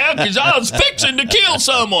weapon now because I was fixing to kill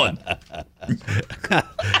someone.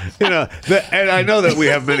 And I know that we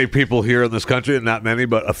have many people here in this country, and not many,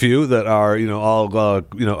 but a few that are, all,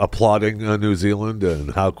 applauding New Zealand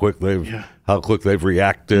and how quick they've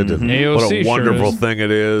reacted, and what a wonderful thing it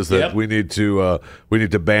is that we need to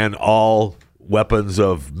ban all weapons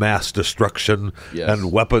of mass destruction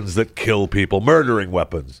and weapons that kill people, murdering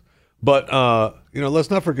weapons. But let's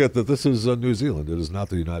not forget that this is New Zealand. It is not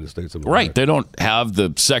the United States of America. Right. They don't have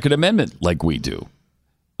the Second Amendment like we do.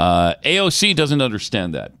 AOC doesn't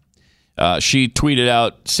understand that. She tweeted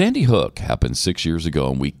out, Sandy Hook happened 6 years ago,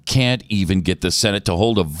 and we can't even get the Senate to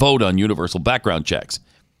hold a vote on universal background checks.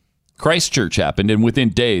 Christchurch happened, and within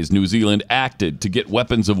days, New Zealand acted to get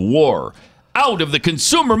weapons of war out of the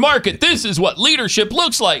consumer market. This is what leadership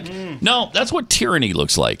looks like. No, that's what tyranny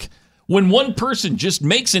looks like. When one person just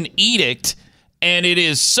makes an edict and it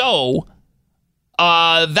is so,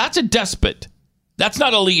 that's a despot. That's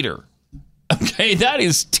not a leader. Okay, that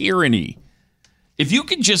is tyranny. If you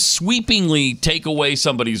can just sweepingly take away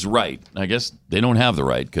somebody's right, I guess they don't have the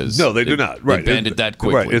right because they do not. Right, they banned it that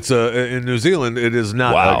quickly. Right, it's in New Zealand. It is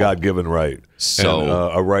not a God-given right, so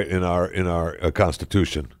and, a right in our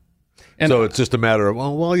Constitution. And so it's just a matter of,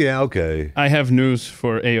 okay. I have news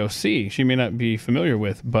for AOC. She may not be familiar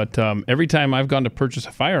with, but every time I've gone to purchase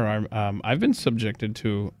a firearm, I've been subjected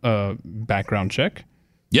to a background check.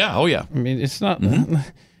 Yeah, oh yeah. I mean, it's not.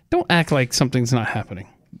 Don't act like something's not happening.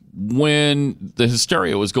 When the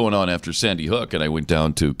hysteria was going on after Sandy Hook, and I went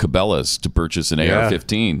down to Cabela's to purchase an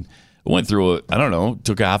AR-15, I went through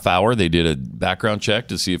took a half hour. They did a background check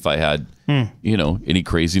to see if I had, any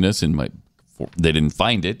craziness in my. They didn't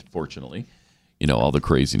find it, fortunately. All the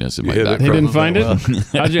craziness in my background. They didn't find it?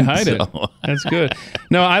 How'd you hide it? That's good.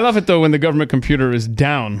 No, I love it, though, when the government computer is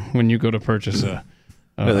down when you go to purchase a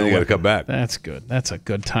then you got to come back. That's good. That's a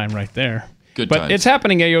good time right there. Good but times. It's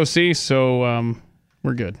happening, AOC, so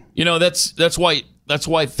we're good. That's why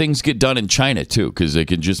things get done in China, too, because they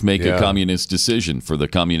can just make a communist decision for the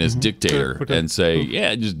communist dictator and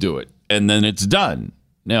say, just do it. And then it's done.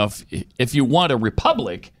 Now, if you want a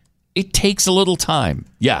republic, it takes a little time.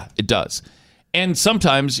 Yeah, it does. And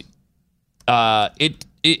sometimes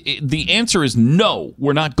the answer is no,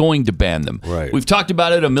 we're not going to ban them. Right. We've talked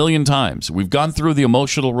about it a million times. We've gone through the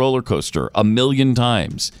emotional roller coaster a million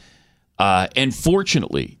times. And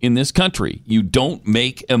fortunately, in this country, you don't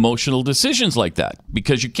make emotional decisions like that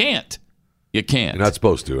because you can't. You can't. You're not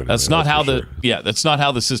supposed to. Anyway, that's not how that's not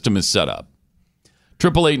how the system is set up.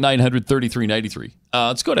 888-900-3393.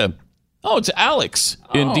 Let's go to it's Alex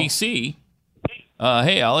in D.C.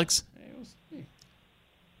 Hey, Alex.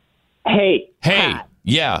 Hey. Pat.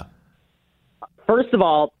 Yeah. First of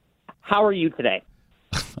all, how are you today?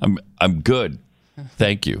 I'm good.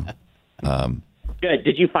 Thank you. Good.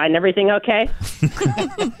 Did you find everything okay?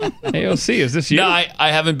 AOC, is this you? No,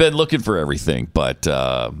 I haven't been looking for everything, but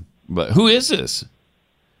who is this?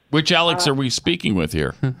 Which Alex are we speaking with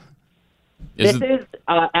here? This is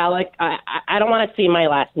Alec. I don't want to see my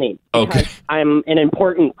last name. Okay. I'm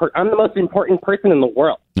I'm the most important person in the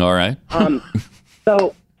world. All right.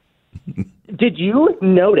 So, did you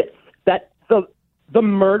notice that the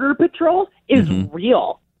murder patrol is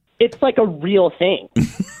real. It's like a real thing.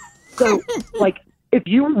 So, like, if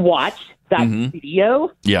you watch that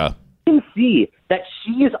video, yeah, you can see that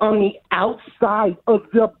she is on the outside of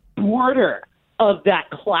the border of that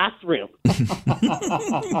classroom.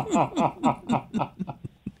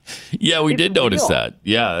 Yeah, we did notice that.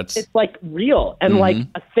 Yeah, it's like real and like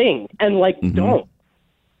a thing and like don't.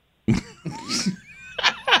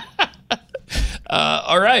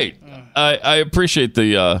 All right, I appreciate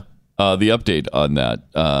the update on that.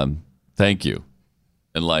 Thank you,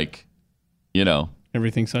 and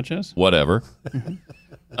everything such as whatever.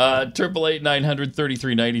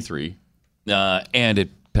 888-900-3393, and at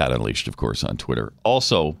Pat Unleashed, of course, on Twitter.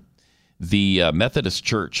 Also, the Methodist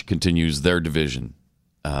Church continues their division.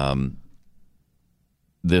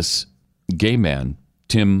 This gay man,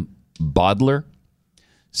 Tim Bodler,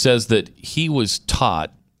 says that he was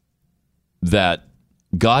taught that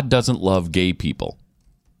God doesn't love gay people.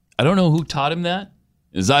 I don't know who taught him that,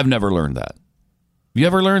 as I've never learned that. Have you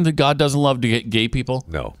ever learned that God doesn't love gay people?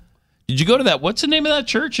 No. Did you go to that? What's the name of that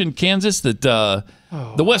church in Kansas? The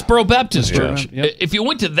Westboro Baptist Church. Yep. If you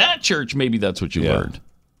went to that church, maybe that's what you learned.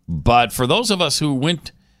 But for those of us who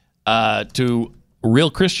went to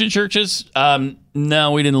real Christian churches,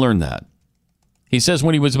 no, we didn't learn that. He says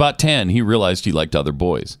when he was about 10, he realized he liked other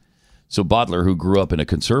boys. So Bodler, who grew up in a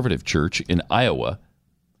conservative church in Iowa,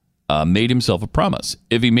 made himself a promise.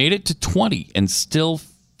 If he made it to 20 and still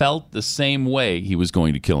felt the same way, he was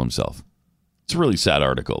going to kill himself. It's a really sad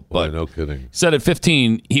article. But no kidding. Said at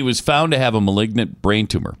 15, he was found to have a malignant brain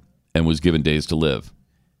tumor and was given days to live.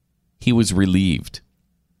 He was relieved.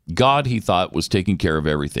 God, he thought, was taking care of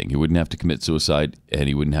everything. He wouldn't have to commit suicide, and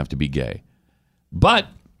he wouldn't have to be gay. But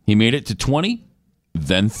he made it to 20,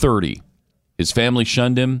 then 30. His family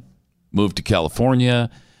shunned him, moved to California,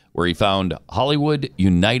 where he found Hollywood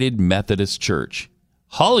United Methodist Church.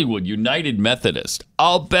 Hollywood United Methodist.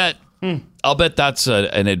 I'll bet that's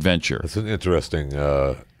an adventure. It's an interesting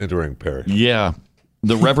entering parish. Yeah.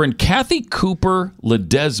 The Reverend Kathy Cooper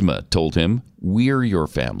Ledesma told him, "We're your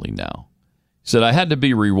family now." He said, "I had to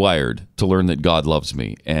be rewired to learn that God loves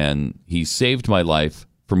me, and he saved my life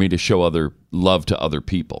for me to show other love to other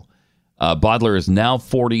people." Bodler is now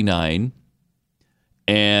 49,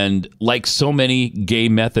 and like so many gay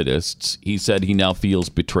Methodists, he said he now feels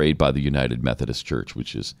betrayed by the United Methodist Church,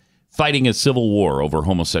 which is fighting a civil war over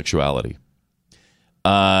homosexuality.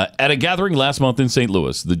 At a gathering last month in St.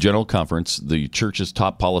 Louis, the General Conference, the church's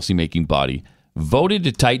top policymaking body, voted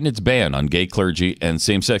to tighten its ban on gay clergy and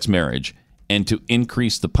same-sex marriage and to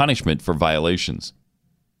increase the punishment for violations.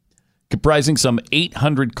 Comprising some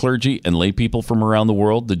 800 clergy and lay people from around the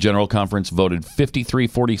world, the General Conference voted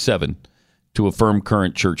 53-47 to affirm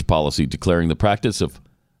current church policy, declaring the practice of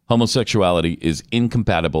homosexuality is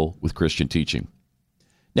incompatible with Christian teaching.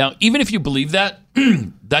 Now, even if you believe that,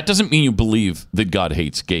 that doesn't mean you believe that God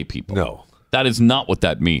hates gay people. No. That is not what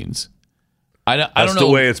that means. I don't know. That's the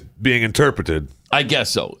way it's being interpreted. I guess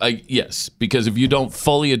so. Yes, because if you don't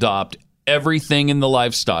fully adopt everything in the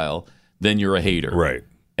lifestyle, then you're a hater. Right.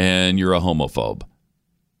 And you're a homophobe.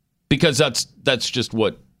 Because that's just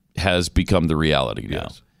what has become the reality now,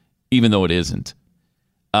 even though it isn't.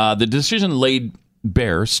 The decision laid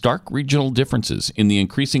bare stark regional differences in the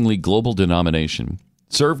increasingly global denomination,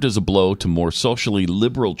 served as a blow to more socially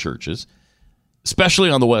liberal churches, especially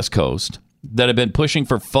on the West Coast, that have been pushing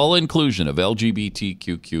for full inclusion of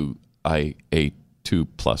LGBTQIA2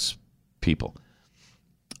 plus people.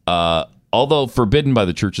 Although forbidden by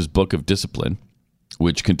the church's Book of Discipline,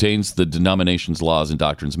 which contains the denomination's laws and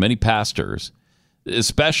doctrines, many pastors,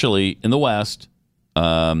 especially in the West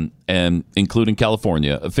and including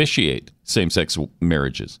California, officiate same-sex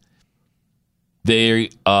marriages. There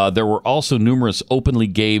were also numerous openly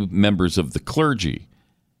gay members of the clergy,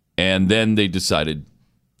 and then they decided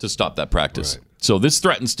to stop that practice. Right. So this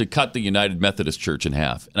threatens to cut the United Methodist Church in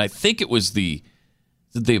half. And I think it was the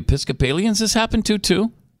Episcopalians this happened to,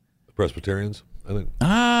 too? The Presbyterians, I think.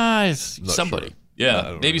 Somebody. Sure.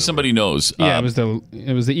 Yeah, maybe somebody knows. Yeah, it was the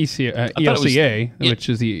ELCA, which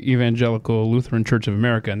is the Evangelical Lutheran Church of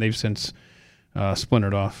America, and they've since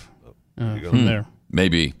splintered off from there.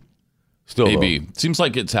 Maybe. Still, maybe. It seems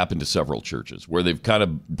like it's happened to several churches where they've kind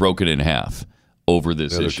of broken in half over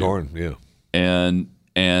this issue. They're torn, yeah.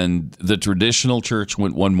 And the traditional church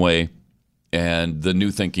went one way, and the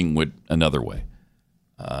new thinking went another way.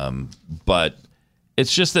 But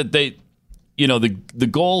it's just that the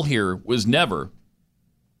goal here was never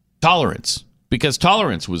tolerance, because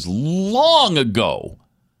tolerance was long ago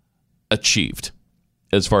achieved,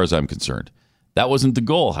 as far as I'm concerned. That wasn't the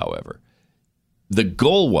goal, however. The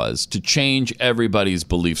goal was to change everybody's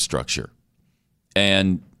belief structure.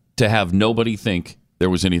 and to have nobody think there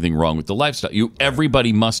was anything wrong with the lifestyle.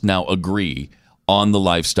 Everybody must now agree on the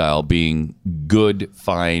lifestyle being good,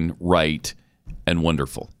 fine, right, and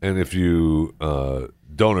wonderful. And if you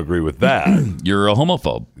don't agree with that, you're a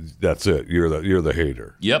homophobe. That's it. You're the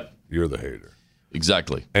hater. Yep. You're the hater.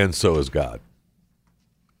 Exactly. And so is God.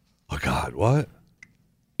 Oh, God, what?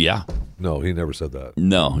 Yeah. No, he never said that.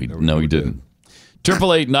 No, he didn't.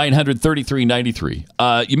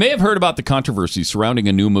 888-900-3393. You may have heard about the controversy surrounding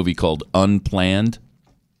a new movie called Unplanned.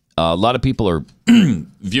 A lot of people are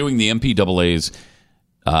viewing the MPAA's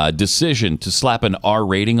decision to slap an R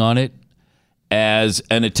rating on it as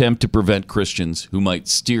an attempt to prevent Christians who might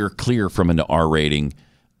steer clear from an R rating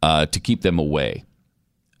to keep them away.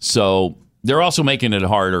 So they're also making it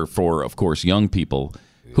harder for, of course, young people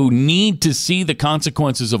who need to see the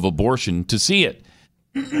consequences of abortion to see it.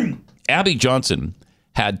 Abby Johnson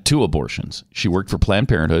had 2 abortions. She worked for Planned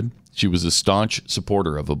Parenthood. She was a staunch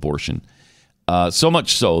supporter of abortion. So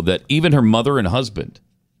much so that even her mother and husband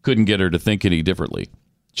couldn't get her to think any differently.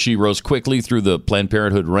 She rose quickly through the Planned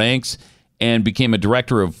Parenthood ranks and became a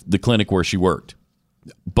director of the clinic where she worked.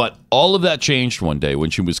 But all of that changed one day when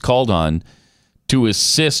she was called on to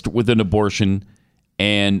assist with an abortion,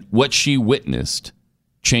 and what she witnessed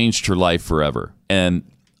changed her life forever. And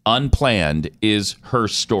Unplanned is her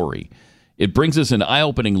story. It brings us an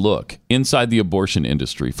eye-opening look inside the abortion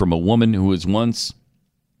industry from a woman who was once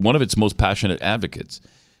one of its most passionate advocates.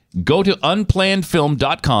 Go to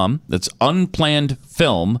unplannedfilm.com. That's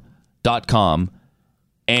unplannedfilm.com.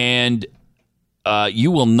 And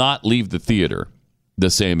you will not leave the theater the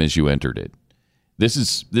same as you entered it.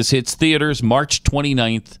 This hits theaters March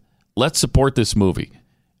 29th. Let's support this movie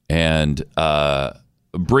and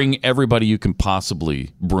bring everybody you can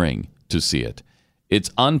possibly bring to see it.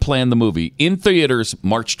 It's Unplanned the movie in theaters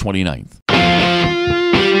March 29th.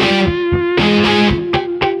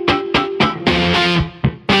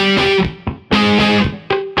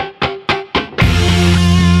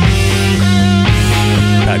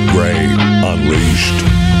 Pat Gray Unleashed.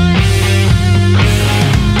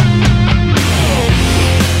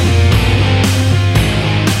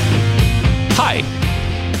 Hi,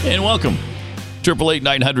 and welcome.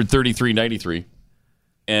 888-900-3393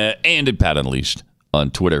 and at Pat Unleashed on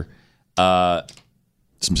Twitter.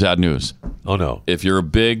 Some sad news. Oh, no. If you're a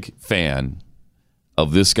big fan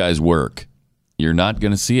of this guy's work, you're not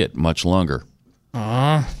going to see it much longer.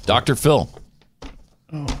 Dr. Phil.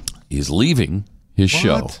 He's leaving his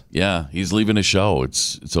show. Yeah, he's leaving his show.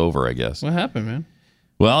 It's over, I guess. What happened, man?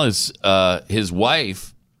 Well, his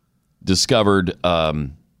wife discovered a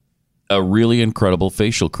really incredible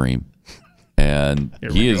facial cream. And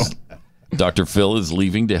Dr. Phil is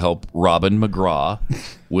leaving to help Robin McGraw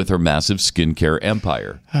with her massive skincare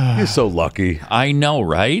empire. He's so lucky. I know,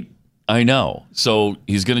 right? I know. So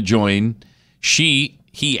he's going to join. He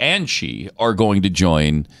and she are going to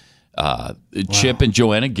join Chip and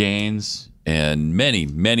Joanna Gaines and many,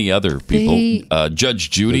 many other people.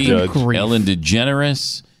 Judge Judy, Ellen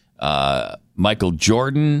DeGeneres, Michael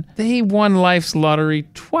Jordan. They won life's lottery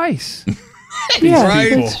twice. Yeah,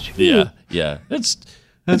 right? that's true. Yeah.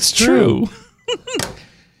 That's true.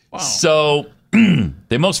 Wow. So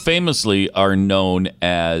they most famously are known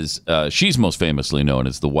as, she's most famously known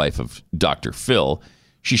as the wife of Dr. Phil.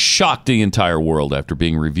 She shocked the entire world after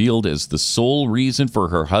being revealed as the sole reason for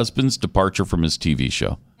her husband's departure from his TV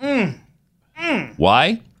show.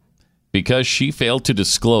 Why? Because she failed to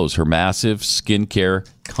disclose her massive skincare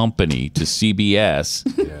company to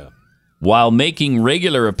CBS while making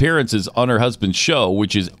regular appearances on her husband's show,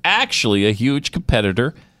 which is actually a huge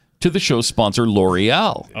competitor to the show's sponsor,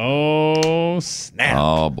 L'Oreal. Oh, snap.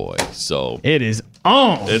 Oh, boy. So it is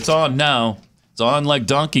on. It's on now. It's on like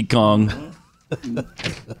Donkey Kong.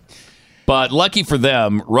 But lucky for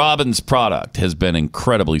them, Robin's product has been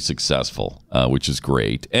incredibly successful, which is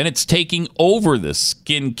great. And it's taking over the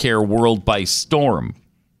skincare world by storm.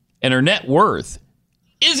 And her net worth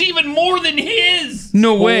is even more than his.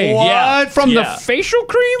 No way. What? Yeah. From the facial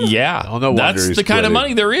cream? Yeah. Oh, no wonder That's he's the kind of quitting.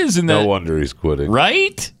 money there is in that. No wonder he's quitting.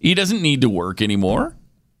 Right? He doesn't need to work anymore.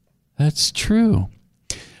 That's true.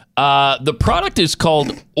 The product is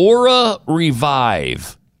called Aura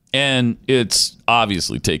Revive, and it's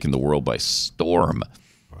obviously taken the world by storm.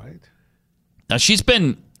 Right. Now, she's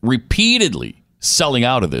been repeatedly selling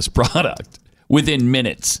out of this product within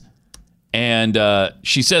minutes. And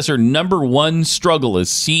she says her number one struggle as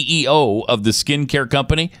CEO of the skincare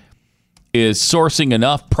company is sourcing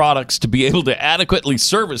enough products to be able to adequately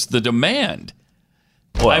service the demand.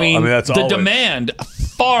 Well, I mean that's the always- demand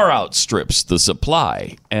far outstrips the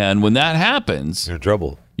supply. And when that happens, You're in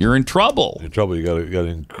trouble. you're in trouble. In trouble. You got to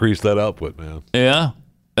increase that output, man. Yeah.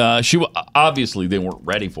 Obviously, they weren't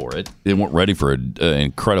ready for it. They weren't ready for an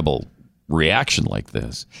incredible reaction like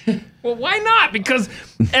this. Well, why not? Because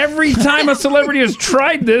every time a celebrity has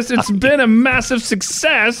tried this, it's been a massive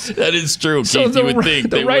success. That is true. So Keith, you would think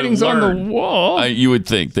the writing's on the wall. You would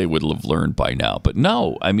think they would have learned by now. But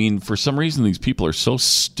no, I mean, for some reason, these people are so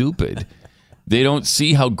stupid. They don't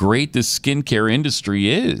see how great this skincare industry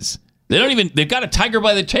is. They've got a tiger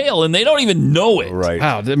by the tail, and they don't even know it. Right.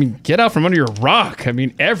 Wow. I mean, get out from under your rock. I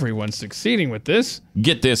mean, everyone's succeeding with this.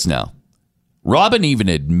 Get this now. Robin even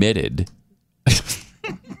admitted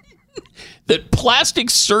that plastic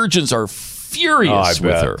surgeons are furious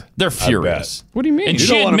with her. They're furious. What do you mean? And You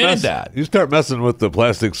she don't wanna admitted mess- that. You start messing with the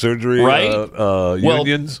plastic surgery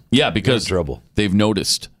unions. Yeah, because you're in trouble. They've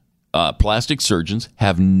noticed. Plastic surgeons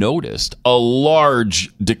have noticed a large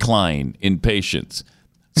decline in patients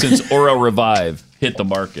since Aura Revive hit the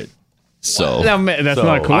market. So Now, that's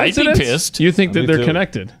not a coincidence. I'd be pissed. You think that Me they're too.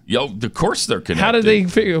 connected? Yo, of course they're connected. How did they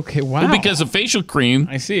figure? Okay, wow. Well, because the facial cream,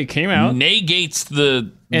 I see it came out. negates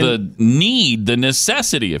the need, the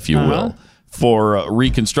necessity, if you will, for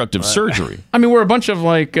reconstructive surgery. I mean, we're a bunch of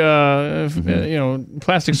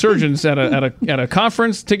plastic surgeons at a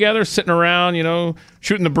conference together, sitting around,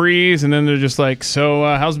 shooting the breeze, and then they're just like, "So,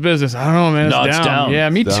 how's business?" I don't know, man. No, it's down. Yeah,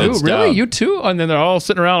 me It's too. down. Really, you too? And then they're all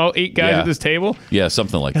sitting around, all 8 guys Yeah. at this table. Yeah,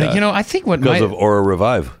 something like that. I think what Because might of Aura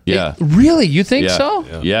Revive. Yeah. really, you think Yeah. so?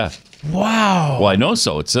 Yeah. Wow. Well, I know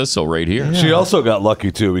so. It says so right here. She also got lucky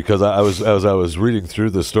too, because as I was reading through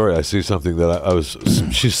the story, I see something that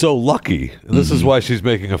she's so lucky, and this is why she's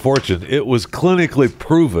making a fortune. It was clinically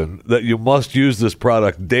proven that you must use this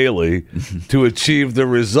product daily to achieve the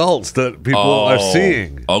results that people are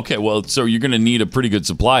seeing. Okay, well, so you're going to need a pretty good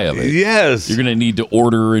supply of it. Yes. You're going to need to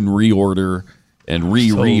order and reorder and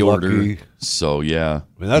reorder. lucky. So, yeah.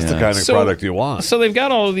 I mean, that's the kind of product you want. So they've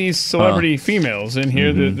got all of these celebrity females in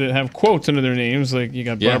here that have quotes under their names. Like you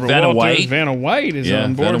got Barbara Vanna Walters. White. Vanna White is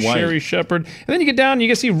on board. Vanna White. Sherry Shepherd. And then you get down and you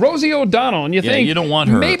can see Rosie O'Donnell. And you think you don't want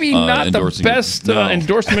her maybe not the endorsing it. best No.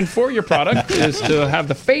 endorsement for your product is to have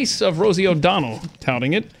the face of Rosie O'Donnell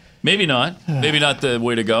touting it. Maybe not. Maybe not the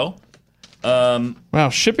way to go. Wow,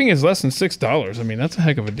 shipping is less than $6. I mean, that's a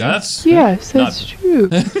heck of a deal. Yes, that's true.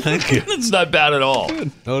 Thank you. It's not bad at all.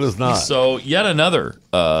 No, it is not. So, yet another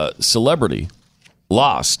celebrity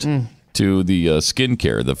lost to the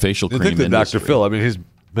skincare, the facial You cream think that industry. Dr. Phil, I mean, he's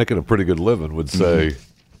making a pretty good living, would say,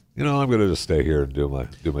 I'm going to just stay here and do my.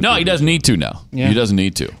 No, he doesn't need to now. Yeah. He doesn't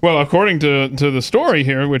need to. Well, according to the story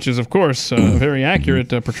here, which is, of course, a very accurate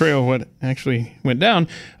portrayal of what actually went down,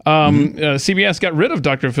 CBS got rid of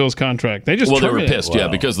Dr. Phil's contract. They just Well, they were terminated it.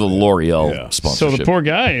 pissed, because of the L'Oreal sponsorship. So the poor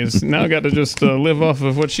guy has now got to just live off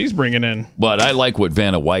of what she's bringing in. But I like what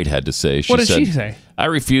Vanna White had to say. What did said, she say? I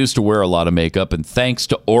refuse to wear a lot of makeup, and thanks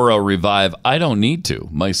to Aura Revive, I don't need to.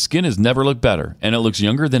 My skin has never looked better, and it looks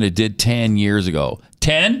younger than it did 10 years ago.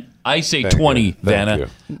 10? I say 20, Vanna.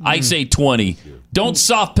 I say 20. Don't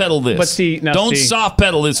soft pedal this. But see, now Don't see- soft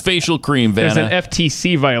pedal this facial cream, There's Vanna. an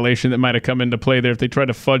FTC violation that might have come into play there if they try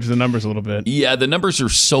to fudge the numbers a little bit. Yeah, the numbers are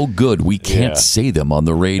so good we can't Yeah. say them on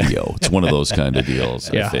the radio. It's one of those kind of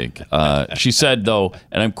deals, Yeah. I think. She said, though,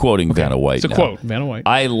 and I'm quoting Vanna White It's a now, quote, Vanna White.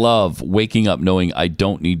 I love waking up knowing I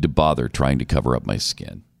don't need to bother trying to cover up my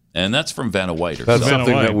skin. And that's from Vanna White herself. That's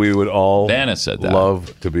something that we would all Vanna said that.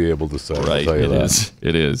 love to be able to say. I'll Right, tell you it that. is.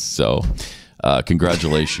 It is. So,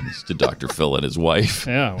 congratulations to Dr. Phil and his wife.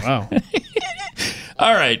 Yeah, wow.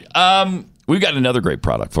 All right. We've got another great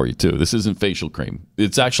product for you, too. This isn't facial cream.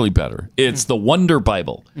 It's actually better. It's the Wonder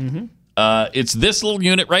Bible. It's this little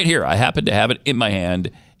unit right here. I happen to have it in my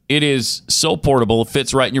hand. It is so portable. It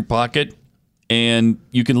fits right in your pocket. And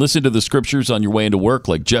you can listen to the scriptures on your way into work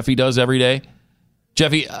like Jeffy does every day.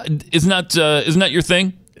 Jeffy, isn't that your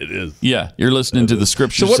thing? It is. Yeah, you're listening to the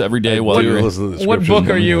scriptures every day while you're What book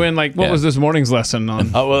are you in? Like, what was this morning's lesson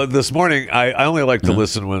on? Well, this morning I only like to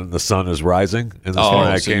listen when the sun is rising, and this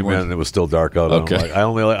morning I so you came in weren't- and it was still dark out. Okay. I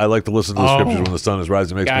like to listen to the scriptures when the sun is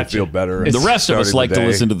rising. It makes me feel better. The rest of us Starting like the to day.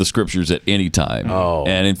 listen to the scriptures at any time.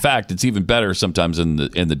 And in fact, it's even better sometimes in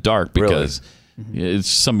the dark because it's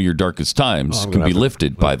some of your darkest times can be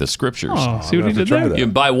lifted by the scriptures. See what he did there? You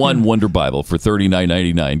can buy one Wonder Bible for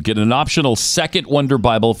 $39.99. Get an optional second Wonder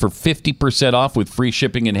Bible for 50% off with free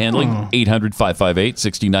shipping and handling.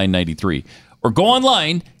 800-558-6993. Or go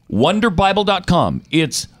online, wonderbible.com.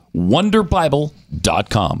 It's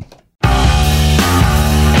wonderbible.com.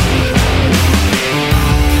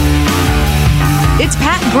 It's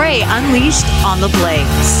Pat Gray Unleashed on the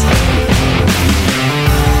Blaze.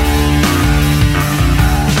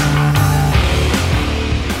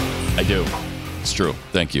 I do. It's true.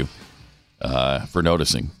 Thank you for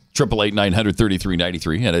noticing.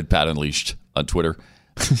 888-900-3393 and at Pat Unleashed on Twitter,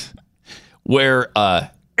 where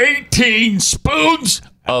 18 spoons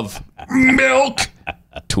of milk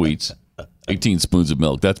tweets. 18 spoons of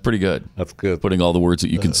milk. That's pretty good. That's good. Putting all the words that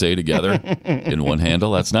you can say together in one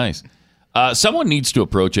handle. That's nice. Someone needs to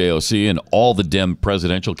approach AOC and all the Dem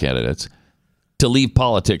presidential candidates to leave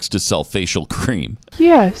politics to sell facial cream.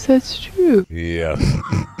 Yes, that's true. Yes.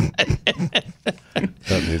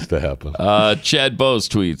 That needs to happen. Chad Bose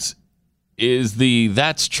tweets, is the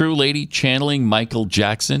That's True lady channeling Michael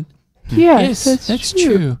Jackson? Yes, that's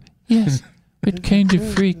true. Yes, but kind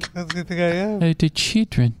of freak. That's the thing I am. The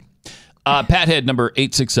children. Pathead number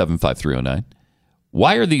 8675309.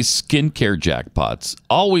 Why are these skincare jackpots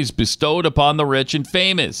always bestowed upon the rich and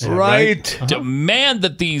famous? Right. Demand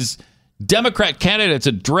that these Democrat candidates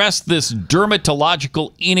address this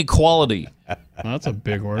dermatological inequality. Well, that's a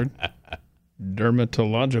big word.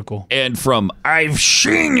 Dermatological. And from I've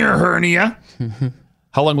seen your hernia.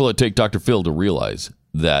 How long will it take Dr. Phil to realize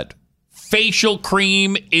that facial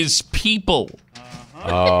cream is people?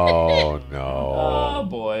 Oh, no. Oh,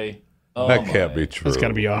 boy. Oh, that can't be true. That's got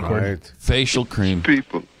to be awkward. Right? Facial cream.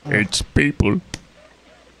 People. It's people.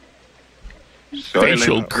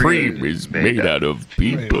 Facial cream is made out of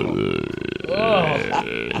people.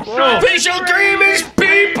 Facial cream is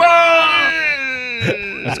people!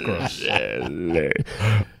 That's gross.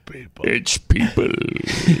 It's people.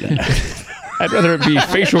 I'd rather it be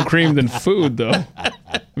facial cream than food, though.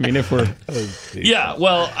 I mean, if we're... Yeah,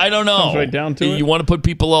 well, I don't know. Comes right down to it. You want to put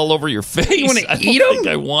people all over your face? You want to eat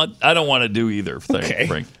them? I don't want to do either.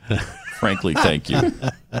 Frankly, thank you.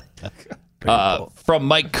 From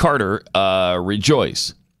Mike Carter,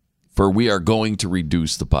 rejoice, for we are going to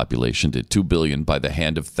reduce the population to 2 billion by the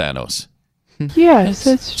hand of Thanos. Yes,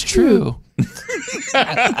 that's true.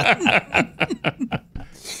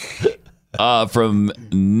 From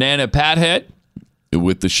Nana Pathead,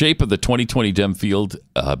 with the shape of the 2020 Dem field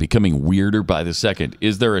becoming weirder by the second,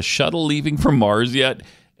 is there a shuttle leaving from Mars yet?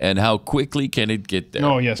 And how quickly can it get there?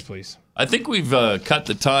 Oh, yes, please. I think we've cut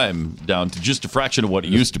the time down to just a fraction of what it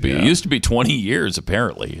used to be. Yeah. It used to be 20 years,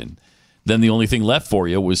 apparently. And then the only thing left for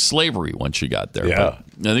you was slavery once you got there. Yeah.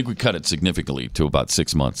 But I think we cut it significantly to about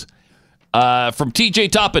 6 months. From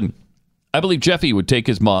TJ Toppin, I believe Jeffy would take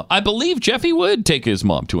his mom. I believe Jeffy would take his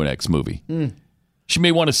mom to an X movie. She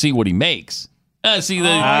may want to see what he makes. See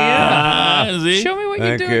the see? Show me what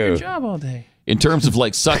you do at your job all day. In terms of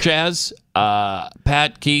like such as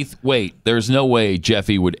Pat, Keith, wait, there's no way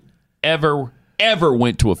Jeffy would ever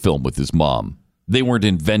went to a film with his mom. They weren't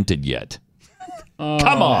invented yet.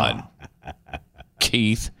 Come on,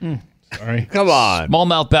 Keith. Sorry. Come on.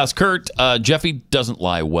 Smallmouth Bass Kurt, Jeffy doesn't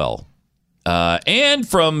lie well. And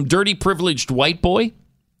from Dirty Privileged White Boy,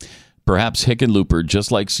 perhaps Hickenlooper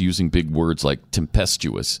just likes using big words like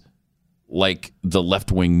tempestuous, like the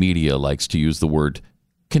left-wing media likes to use the word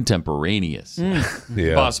contemporaneous.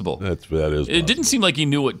 Yeah, possible. That is. It didn't seem like he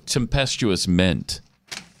knew what tempestuous meant.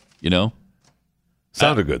 You know?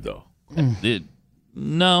 Sounded good, though.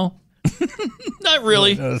 No. Not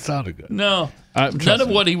really. It sounded good. No. None of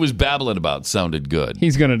what he was babbling about sounded good.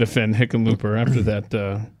 He's going to defend Hickenlooper after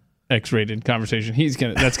that X-rated conversation.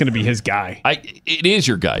 That's going to be his guy. It is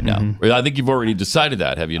your guy now. I think you've already decided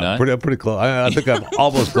that, have you not? I'm pretty close. I think I'm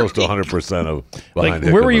almost close to 100% of behind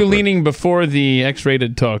where were you Hickenlooper. leaning before the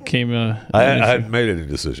X-rated talk came? I hadn't made any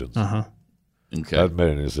decisions. Okay. I hadn't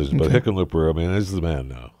made any decisions. But Hickenlooper, I mean, he's the man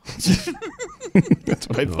now. That's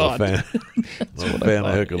what I thought. I'm a fan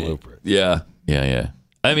of Hickenlooper. Yeah.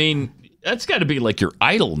 I mean, that's got to be like your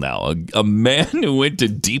idol now. A man who went to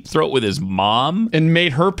Deep Throat with his mom and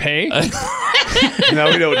made her pay.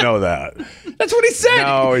 No, we don't know that. That's what he said.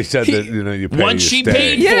 No, he said that you pay. Once she stay.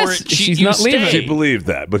 paid for it, she's not leaving. She believed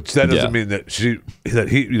that, but that doesn't mean that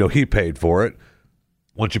he paid for it.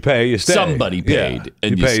 Once you pay, you stay. Somebody paid,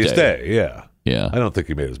 and you pay, stay. you stay. Yeah. I don't think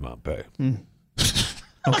he made his mom pay.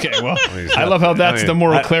 Okay, well, I love how that's the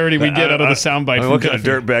moral clarity we get out of the soundbite. What kind of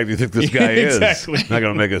dirtbag do you think this guy is? Exactly. Not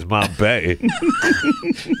going to make his mom pay.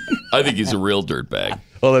 I think he's a real dirtbag.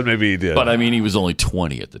 Well, then maybe he did. But I mean, he was only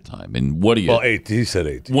 20 at the time. And what do you? Well, 18. He said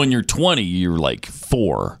 18. When you're 20, you're like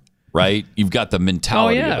 4, right? You've got the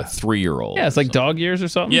mentality of a 3-year-old. Yeah, it's like dog years or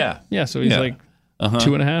something. Yeah. So he's like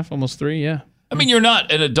 2.5, almost 3. Yeah. I mean, you're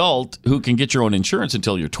not an adult who can get your own insurance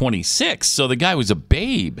until you're 26. So the guy was a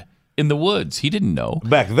babe in the woods. He didn't know.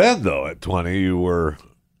 Back then, though, at 20, you were...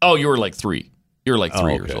 Oh, you were like 3. You were like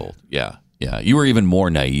 3 years old. Yeah. You were even more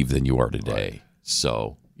naive than you are today. Right.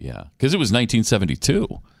 So, yeah. Because it was 1972.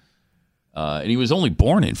 And he was only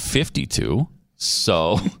born in 52.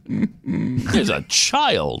 So, there's a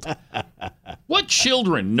child. What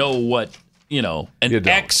children know what, an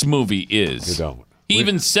X movie is? You don't. He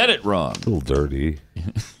even said it wrong. A little dirty.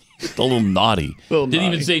 A little naughty. Didn't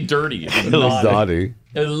even say dirty. A little naughty.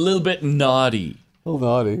 A little bit naughty. A little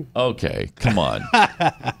naughty. Okay, come on,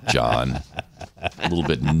 John. A little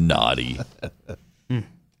bit naughty.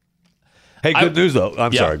 Hey, good news, though.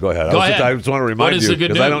 I'm sorry. Go ahead. I just want to remind you,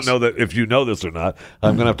 because I don't know that if you know this or not,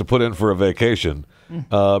 I'm going to have to put in for a vacation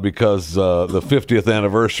because the 50th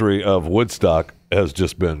anniversary of Woodstock has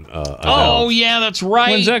just been announced. Oh, yeah, that's right.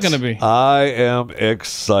 When's that going to be? I am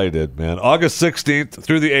excited, man. August 16th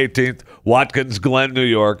through the 18th, Watkins Glen, New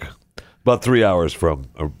York, about 3 hours from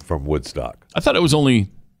Woodstock. I thought it was only...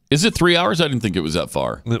 Is it 3 hours? I didn't think it was that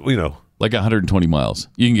far. Like 120 miles.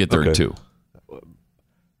 You can get there in 2.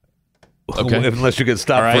 Okay. Unless you get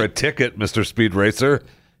stopped for a ticket, Mr. Speed Racer.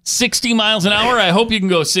 60 miles an hour. I hope you can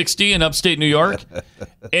go 60 in upstate New York.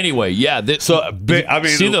 Anyway, yeah.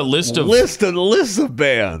 See the list of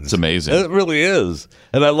bands. It's amazing. It really is.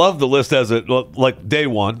 And I love the list as it, like day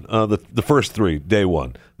one, the first 3, day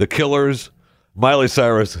one. The Killers, Miley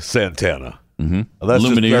Cyrus, Santana. Mm-hmm. That's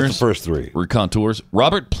Lumineers, that's the first 3. Raconteurs.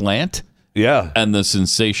 Robert Plant. Yeah. And the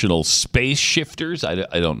sensational Space Shifters. I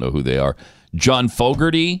don't know who they are. John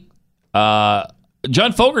Fogerty.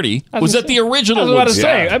 John Fogerty was at the original. I was about to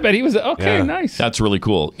say. I bet he was. Okay, Yeah. nice. That's really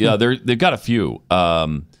cool. Yeah, they've got a few.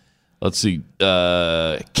 Let's see.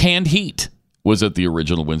 Canned Heat was at the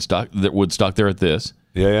original Woodstock. They're at this.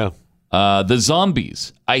 Yeah. The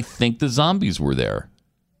Zombies. I think the Zombies were there.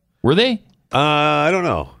 Were they? I don't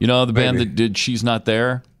know. You know the band that did She's Not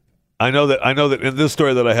There? I know that in this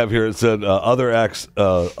story that I have here, it said other acts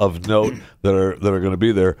of note that are going to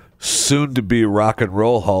be there. Soon to be Rock and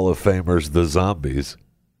Roll Hall of Famers, the Zombies.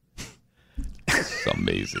 It's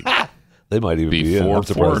amazing. They might even be in. I'm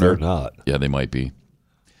surprised they're not. Yeah, they might be.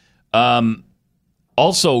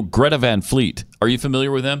 Also, Greta Van Fleet. Are you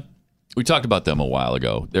familiar with them? We talked about them a while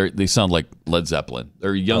ago. They sound like Led Zeppelin.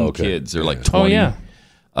 They're young kids. They're like 20. Oh, yeah.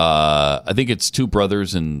 I think it's 2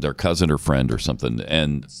 brothers and their cousin or friend or something.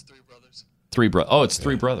 And it's 3 brothers. 3 brothers. Oh, it's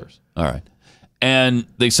 3 brothers. All right. And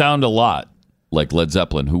they sound a lot like Led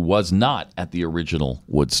Zeppelin, who was not at the original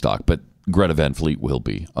Woodstock, but Greta Van Fleet will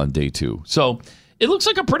be on day 2. So it looks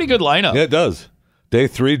like a pretty good lineup. Yeah, it does. Day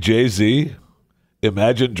 3, Jay-Z,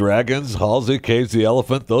 Imagine Dragons, Halsey, Cage the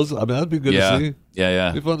Elephant. That'd be good to see.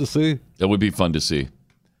 Yeah. It'd be fun to see. That would be fun to see.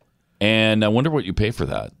 And I wonder what you pay for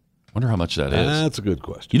that. Wonder how much that is. That's a good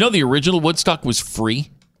question. You know, the original Woodstock was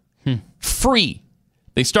free. Free.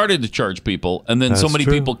 They started to charge people, and then so many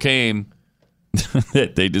people came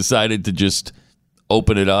that they decided to just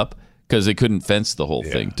open it up because they couldn't fence the whole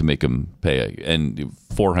thing to make them pay. And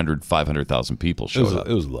 400,000, 500,000 people showed up.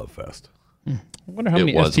 It was a love fest. I wonder how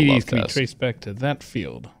many STDs can be traced back to that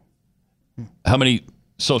field. How many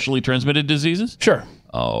socially transmitted diseases? Sure.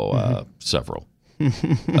 Oh, several.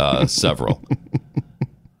 Several.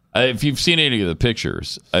 If you've seen any of the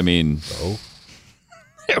pictures, I mean,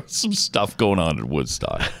 there was some stuff going on at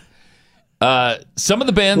Woodstock. Some of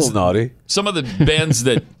the bands, a little naughty. Some of the bands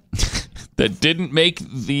that didn't make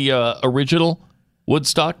the original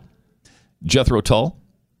Woodstock, Jethro Tull,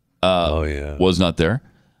 was not there.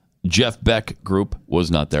 Jeff Beck Group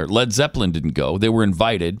was not there. Led Zeppelin didn't go. They were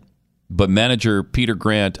invited, but manager Peter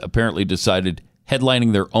Grant apparently decided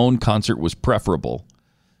headlining their own concert was preferable.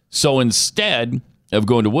 So instead of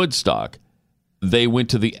going to Woodstock, they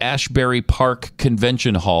went to the Ashbury Park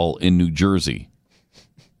Convention Hall in New Jersey.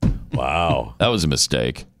 Wow. That was a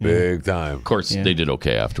mistake. Big time. Of course, they did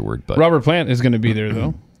okay afterward. But Robert Plant is going to be there,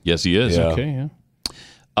 though. Yes, he is. Yeah. Okay, yeah.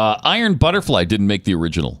 Iron Butterfly didn't make the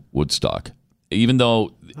original Woodstock, even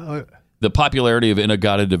though the popularity of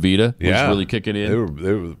In-A-Gadda-Da-Vida was really kicking in.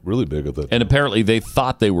 They were really big at that time. And apparently they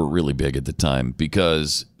thought they were really big at the time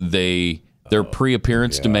because their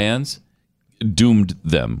pre-appearance demands doomed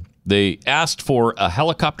them. They asked for a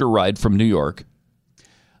helicopter ride from New York,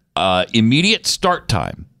 immediate start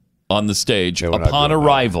time on the stage upon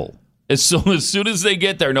arrival. As soon as they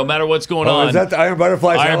get there, no matter what's going on. Is that the Iron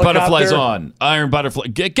Butterfly's Iron helicopter? Butterfly's on. Iron Butterfly.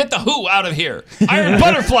 Get the Who out of here. Iron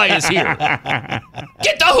Butterfly is here.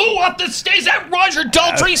 Get the Who off the stage. Is that Roger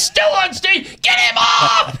Daltrey still on stage? Get him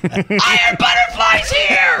off. Iron Butterfly's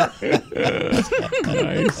here.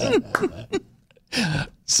 Nice.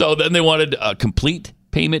 So then they wanted a complete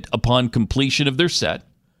payment upon completion of their set.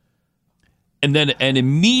 And then an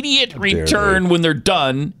immediate return when they're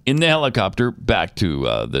done in the helicopter back to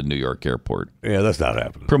the New York airport. Yeah, that's not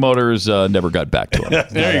happening. Promoters never got back to them.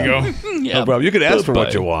 There you go. Yeah, no problem. You can ask for what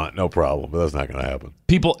goodbye. you want, no problem, but that's not going to happen.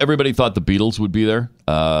 Everybody thought the Beatles would be there.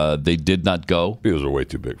 They did not go. Beatles are way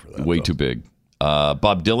too big for that. Way too big.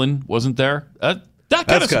 Bob Dylan wasn't there. That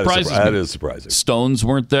kind of surprises me. That is surprising. Stones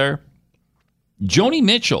weren't there. Joni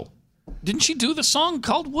Mitchell. Didn't she do the song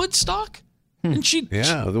called Woodstock? Didn't she?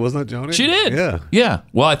 Yeah, wasn't that Joni? She did. Yeah. Yeah.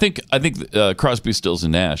 Well, I think Crosby, Stills,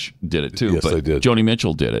 and Nash did it too. Yes, but they did. Joni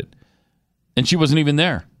Mitchell did it. And she wasn't even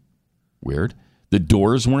there. Weird. The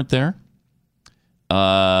Doors weren't there.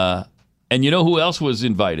 And you know who else was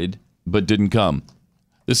invited but didn't come?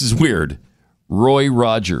 This is weird. Roy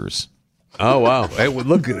Rogers. Oh, wow. Hey,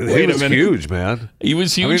 look, he was huge, man. He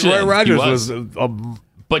was huge. I mean, Roy Rogers was...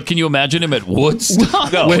 but can you imagine him at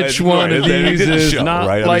Woodstock? No, Which one of these is not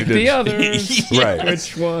like the others? Right.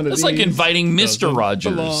 Which one of It's these like inviting Mr.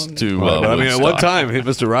 Rogers to But I mean, at one Woodstock. time,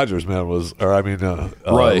 Mr. Rogers, man,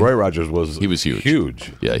 Roy Rogers was huge.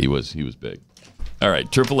 Huge. Yeah, he was big. All right,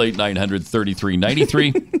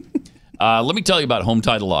 888-900-3393. Let me tell you about Home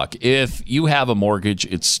Title Lock. If you have a mortgage,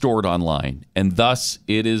 it's stored online, and thus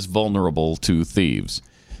it is vulnerable to thieves.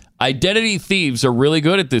 Identity thieves are really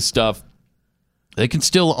good at this stuff. They can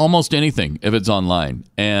steal almost anything if it's online,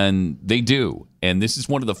 and they do. And this is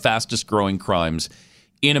one of the fastest growing crimes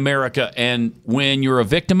in America. And when you're a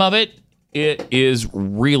victim of it, it is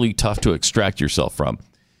really tough to extract yourself from,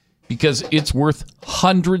 because it's worth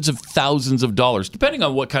hundreds of thousands of dollars, depending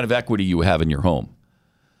on what kind of equity you have in your home.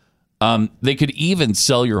 They could even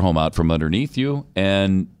sell your home out from underneath you,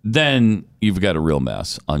 and then you've got a real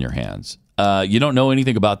mess on your hands. You don't know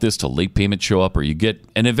anything about this till late payments show up or you get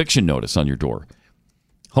an eviction notice on your door.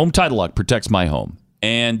 Home Title Lock protects my home,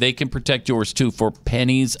 and they can protect yours too for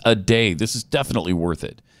pennies a day. This is definitely worth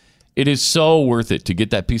it. It is so worth it to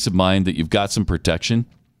get that peace of mind that you've got some protection.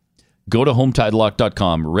 Go to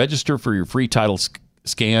HometitleLock.com, register for your free title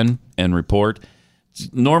scan and report. It's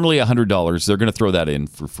normally $100. They're going to throw that in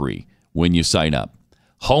for free when you sign up.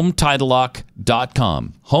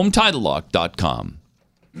 HometitleLock.com. HometitleLock.com.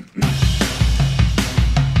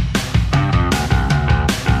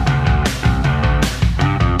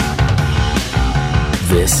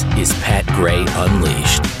 This is Pat Gray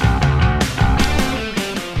Unleashed.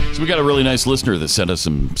 So we got a really nice listener that sent us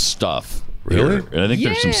some stuff. Really? Here. And I think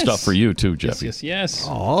there's some stuff for you too, Jeffy. Yes.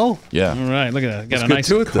 Oh. Yeah. All right, look at that. Got Let's a get nice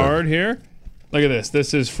to it, then. card here. Look at this.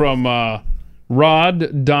 This is from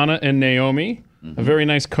Rod, Donna, and Naomi. A very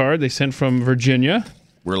nice card they sent from Virginia.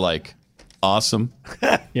 We're like, awesome.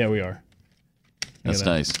 Yeah, we are. That's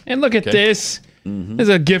nice. And look at this. There's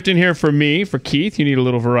a gift in here for me, for Keith. You need a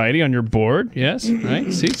little variety on your board. Yes,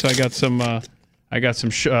 right. See, so I got some. What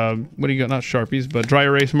do you got? Not Sharpies, but dry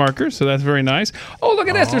erase markers. So that's very nice. Oh, look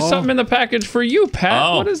at this. There's something in the package for you, Pat.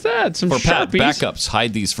 Oh. What is that? Some For Sharpies. Pat, backups.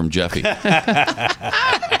 Hide these from Jeffy.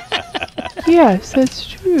 Yes, that's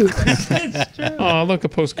true. Oh, look, a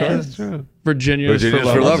postcard. That's true. Virginia's Virginia's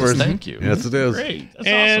for for lovers. lovers. Thank you. Yes, it is. Great. That's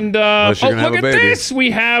And Unless you're gonna look have a at baby. this. We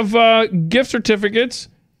have gift certificates.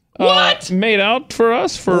 What? Made out for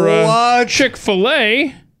us for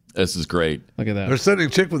Chick-fil-A. This is great. Look at that. They're sending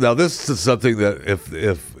Chick-fil-A. Now, this is something that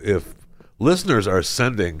if listeners are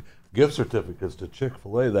sending gift certificates to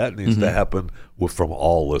Chick-fil-A, that needs to happen from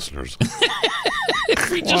all listeners.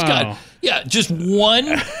 We just got, just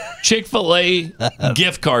one Chick-fil-A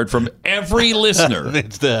gift card from every listener.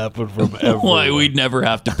 Needs to happen from everyone. Why we'd never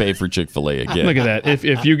have to pay for Chick-fil-A again. Look at that.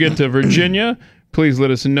 If you get to Virginia, please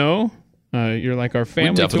let us know. You're like our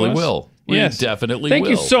family. We definitely to us. will. We definitely Thank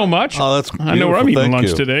will. you so much. Oh, that's I know where I'm beautiful. eating Thank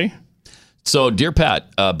lunch you. today. So, dear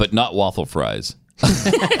Pat, but not waffle fries.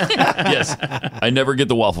 Yes, I never get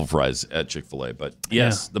the waffle fries at Chick-fil-A, but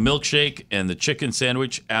yes, the milkshake and the chicken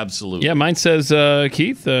sandwich, absolutely. Yeah, mine says,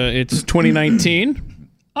 Keith, it's 2019.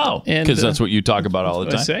 Oh, And, because that's what you talk about all the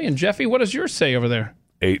What I time. say. And Jeffy, what does yours say over there?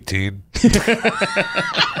 18.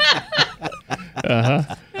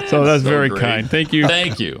 So that's So very great. kind. Thank you.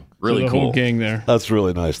 Thank you. Really to the cool. whole gang there. That's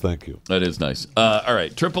really nice. Thank you. That is nice. All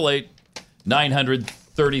right,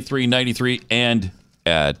 888-900-3393 and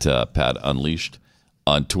at Pat Unleashed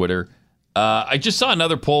on Twitter. I just saw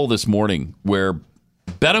another poll this morning where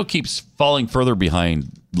Beto keeps falling further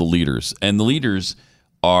behind the leaders, and the leaders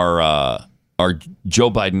are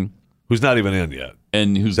Joe Biden, who's not even in yet,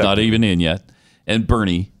 and and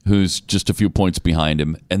Bernie, who's just a few points behind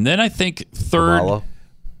him, and then I think third Kamala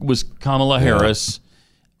was Kamala Harris.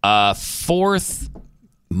 Fourth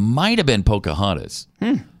might have been Pocahontas.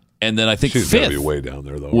 And then I think She's gotta fifth be way down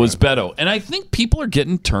there, though. was Beto. And I think people are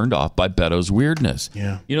getting turned off by Beto's weirdness.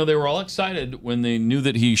 Yeah. You know, they were all excited when they knew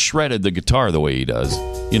that he shredded the guitar the way he does.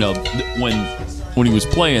 You know, when he was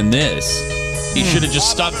playing this, he should have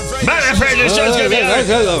just stopped. I'm afraid this show's going to be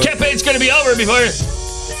over. Campaign's going to be over before.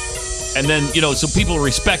 And then, you know, so people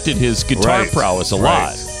respected his guitar prowess a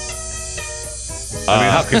lot. I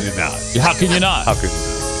mean, how can you not? How can you not? How can you not?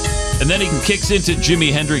 And then he kicks into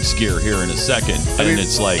Jimi Hendrix gear here in a second. And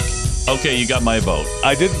it's like, okay, you got my vote.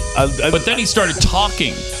 But then he started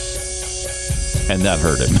talking. And that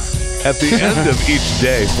hurt him. At the end of each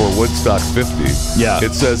day for Woodstock 50,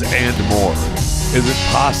 it says "and more." Is it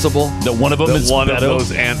possible that one of them is one Beto? of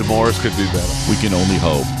those "and mores" could be better? We can only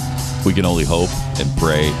hope. We can only hope and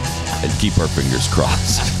pray and keep our fingers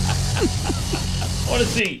crossed. I want to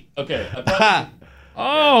see. Okay.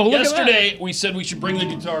 Oh, look yesterday at we said we should bring the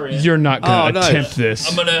guitar in. You're not going to attempt this.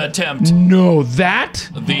 I'm going to attempt. No, that?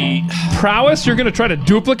 The prowess you're going to try to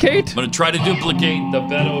duplicate? I'm going to try to duplicate the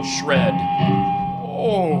Beto shred.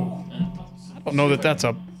 Oh. I don't know that that's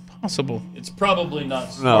possible. It's probably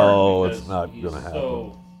not smart. No, it's not going to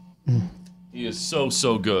happen. He is so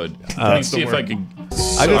good. Let me see if I can.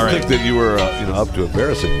 I didn't think that you were up to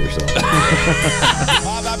embarrassing yourself.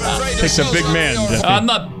 Takes a big man. Jeffy. I'm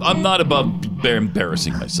not above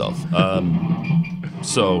embarrassing myself.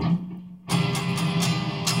 So.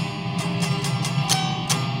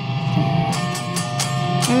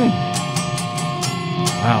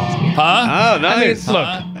 Wow. Huh? Oh, nice.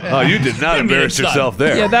 I mean, look. You did not embarrass yourself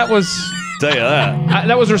there. Yeah, that was. Tell you that.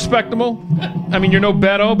 That was respectable. I mean, you're no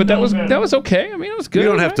Beto, but that was okay. I mean, it was good. You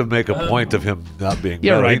don't have to make a point of him not being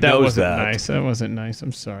Yeah, Beto. right. He That knows wasn't that. nice. That wasn't nice.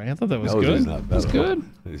 I'm sorry. I thought that was Knows good. he's not It was Beto.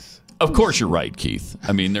 good. Of course you're right, Keith.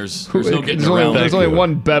 I mean, there's no getting There's around There's only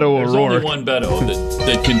one Beto There's O'Rourke. only one Beto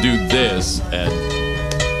that can do this. And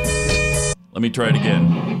let me try it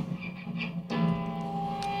again.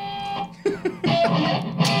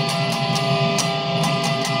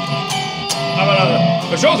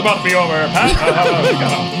 The show's about to be over,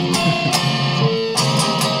 Pat.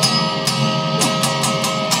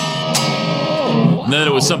 And then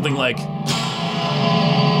it was something like.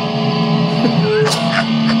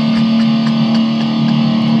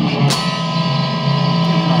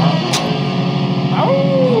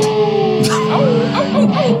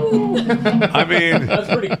 I mean,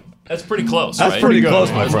 that's pretty close. That's right? pretty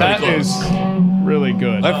close, my friend. That is really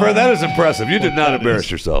good. My friend, that is impressive. You did not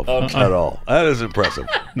embarrass yourself at all. That is impressive.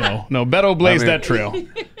 No, Beto blazed that trail.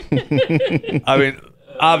 I mean,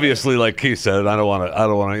 obviously, like Keith said, I don't want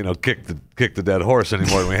to, kick the dead horse any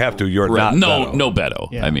more than we have to. You're Right. not No Beto.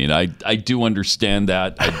 Yeah. I mean, I do understand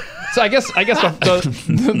that. So I guess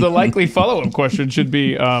the likely follow-up question should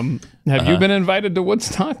be: have you been invited to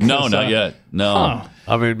Woodstock? No, not yet. No. Huh.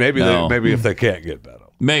 I mean, maybe if they can't get Beto.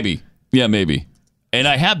 Maybe. Yeah, maybe. And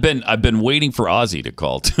I've been waiting for Ozzy to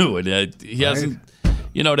call too, and he hasn't,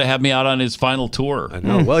 to have me out on his final tour. I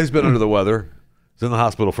know. Well, he's been under the weather. He's in the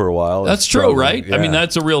hospital for a while. That's true, right? Yeah. I mean,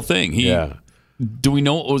 that's a real thing. Do we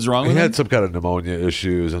know what was wrong with him? He had some kind of pneumonia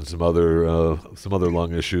issues and some other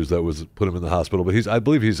lung issues that was put him in the hospital. But I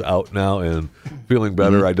believe he's out now and feeling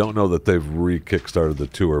better. Mm-hmm. I don't know that they've kick-started the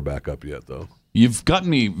tour back up yet, though. You've gotten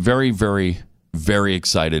me very, very, very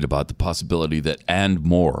excited about the possibility that "and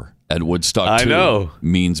more" at Woodstock 2 I know.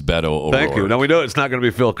 means Beto O'Rourke. Thank you. Now we know it's not going to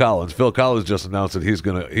be Phil Collins. Phil Collins just announced that he's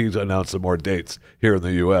announced some more dates here in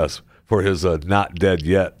the U.S. for his "Not Dead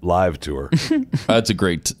Yet" live tour. That's a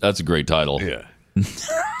great title. Yeah.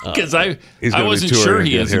 Because I wasn't sure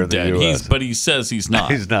he isn't dead. But he says he's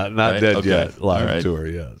not. He's not right? dead Okay. yet. Live All right. tour,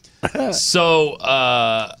 yes. So,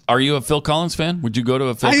 are you a Phil Collins fan? Would you go to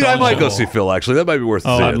a Phil Collins I might show? go see Phil, actually. That might be worth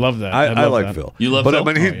seeing. I'd love that. I like that. Phil. You love But Phil?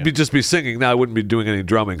 I mean, he'd just be singing. Now, I wouldn't be doing any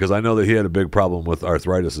drumming because I know that he had a big problem with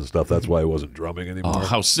arthritis and stuff. That's why he wasn't drumming anymore. Oh,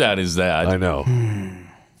 how sad is that? I know.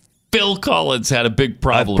 Phil Collins had a big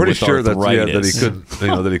problem I'm pretty with sure that arthritis. he couldn't.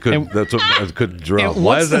 That he couldn't. That's what couldn't drum.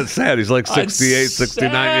 Why is that sad? He's like 68,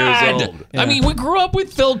 69 years old. I mean, we grew up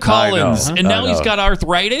with Phil Collins, I know. and now I he's know. got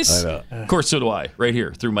arthritis. I know. Of course, so do I. Right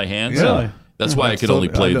here, through my hands. Really? That's why I could only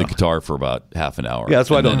play the guitar for about half an hour. Yeah, that's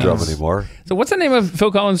why I And don't then drum it's- anymore. So what's the name of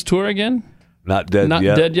Phil Collins' tour again? Not dead Not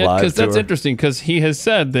yet. dead yet, live because that's tour. interesting. Because he has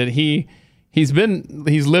said that he's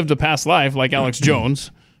lived a past life like Alex Jones.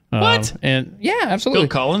 What? And yeah, absolutely. Phil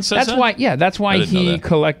Collins says that's that? why. Yeah, that's why I didn't know he that.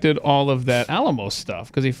 collected all of that Alamo stuff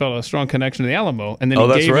because he felt a strong connection to the Alamo, and then Oh, he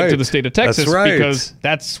that's gave it to right. the state of That's Texas right. because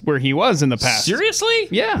that's where he was in the past. Seriously?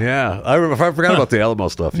 Yeah. Yeah, I forgot about the Alamo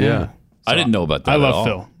stuff. Yeah. I didn't know about that. I at love all.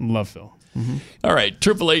 Phil. Love Phil. All right,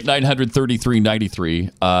 888-933-93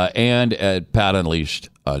 and at Pat Unleashed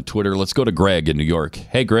on Twitter. Let's go to Greg in New York.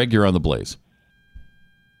 Hey, Greg, you're on the Blaze.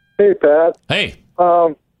 Hey, Pat. Hey.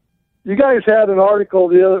 You guys had an article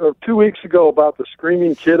 2 weeks ago about the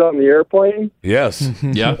screaming kid on the airplane. Yes.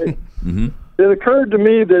 Yeah. It occurred to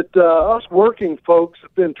me that us working folks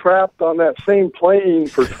have been trapped on that same plane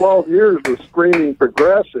for 12 years with screaming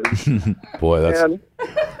progressives. Boy, that's And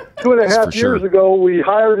 2.5 for sure. years ago, we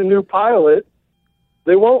hired a new pilot.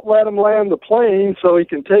 They won't let him land the plane so he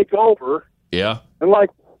can take over. Yeah. And like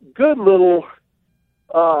good little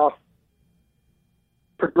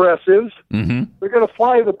progressives. Mm-hmm. They're going to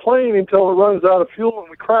fly the plane until it runs out of fuel and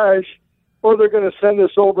we crash, or they're going to send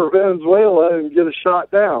us over Venezuela and get us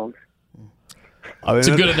shot down. I mean, It's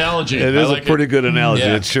a good analogy. It is a pretty good analogy.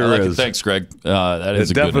 Yeah, it sure I like is. It. Thanks, Greg. That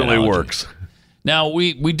is It a good definitely analogy. works. Now,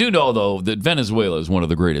 we do know, though, that Venezuela is one of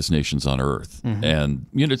the greatest nations on earth. And,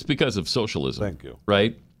 it's because of socialism. Thank you.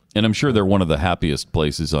 Right? And I'm sure they're one of the happiest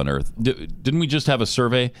places on earth. Didn't we just have a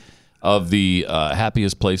survey of the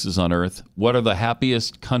happiest places on earth? What are the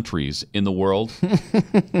happiest countries in the world?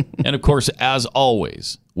 And, of course, as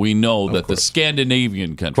always, we know that the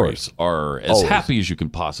Scandinavian countries are as happy as you can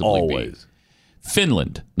possibly be.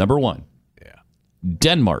 Finland, number 1. Yeah.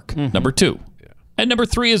 Denmark, number 2. Yeah. And number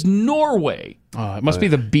 3 is Norway. It must be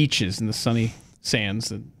the beaches and the sunny sands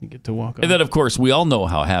that you get to walk on. And then, of course, we all know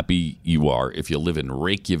how happy you are if you live in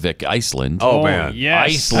Reykjavik, Iceland. Oh, man. Yes.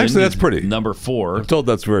 Iceland, Actually, that's pretty. Number 4. I'm told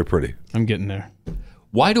that's very pretty. I'm getting there.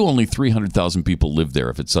 Why do only 300,000 people live there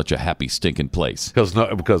if it's such a happy, stinking place? Because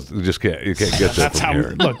you just can't get there That's from how.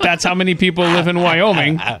 here. Look, that's how many people live in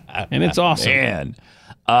Wyoming, and it's awesome. Man.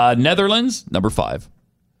 Netherlands, number 5.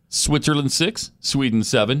 Switzerland, 6. Sweden,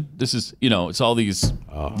 7. This is, it's all these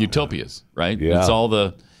utopias, right? Yeah. It's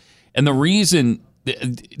all and the reason,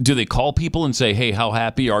 do they call people and say, hey, how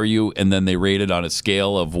happy are you? And then they rate it on a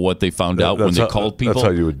scale of what they found out when they called people? That's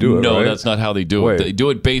how you would do it, No, right? that's not how they do it. They do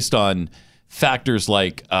it based on factors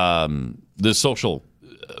like the social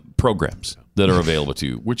programs that are available to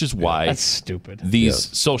you, which is why That's stupid.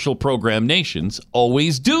 these social program nations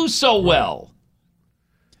always do so well.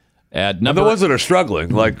 And the ones that are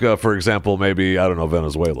struggling, like for example, maybe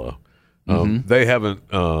Venezuela, they haven't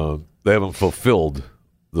fulfilled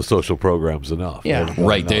the social programs enough. Yeah,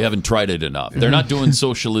 right. They haven't tried it enough. They're not doing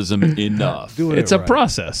socialism enough. It's a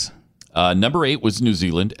process. Number 8 was New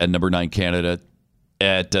Zealand, and number 9 Canada.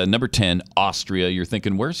 At number 10, Austria. You're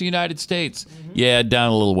thinking, where's the United States? Yeah,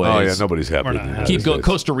 down a little ways. Oh, yeah, nobody's happy. We're not happy. Keep going.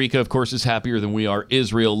 Costa Rica, of course, is happier than we are.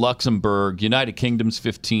 Israel, Luxembourg, United Kingdom's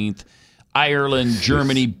 15th. Ireland,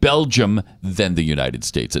 Germany, Belgium, then the United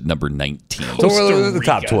States at number 19. So we're in the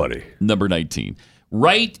top 20. Number 19.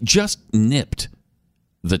 Right, just nipped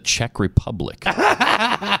the Czech Republic. Oh,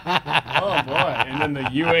 boy. And then the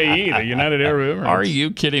UAE, the United Arab Emirates. Are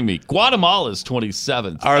you kidding me? Guatemala's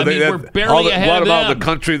 27th. We're barely ahead what of about them. the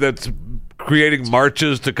country that's creating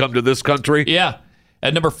marches to come to this country? Yeah.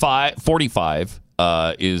 At number 45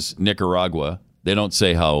 is Nicaragua. They don't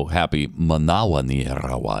say how happy Manawa,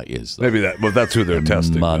 Nicaragua is. Maybe that's who they're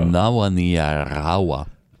testing. Manawa, Nicaragua.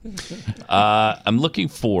 I'm looking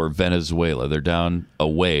for Venezuela. They're down a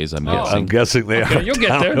ways, I'm guessing. I'm guessing they are. You'll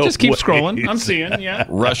get there. Just keep scrolling. I'm seeing, yeah.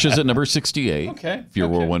 Russia's at number 68. Okay. If you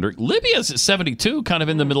were wondering. Libya's at 72, kind of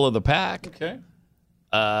in the middle of the pack. Okay.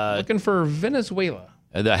 Looking for Venezuela.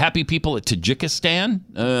 The happy people at Tajikistan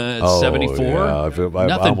at Oh, 74. yeah. I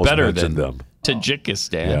Nothing almost better than mentioned them.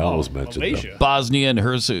 Tajikistan. Yeah, I almost mentioned them. Bosnia and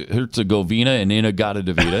Herzegovina and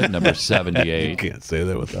Inagata number 78. You can't say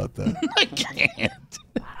that without that. I can't.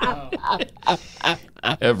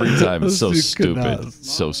 Every time it's so You stupid. cannot.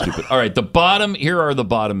 So stupid. All right, here are the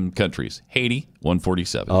bottom countries. Haiti,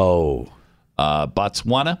 147. Oh.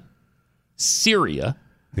 Botswana, Syria,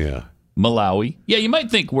 Yeah. Malawi. Yeah, you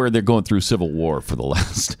might think where they're going through civil war for the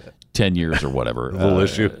last 10 years or whatever. Little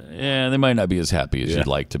issue. Yeah, they might not be as happy as you'd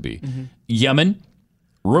like to be. Yemen,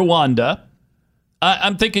 Rwanda.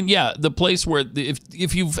 I'm thinking, the place where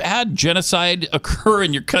if you've had genocide occur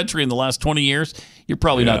in your country in the last 20 years, you're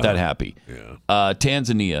probably not that happy. Yeah.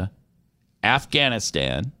 Tanzania,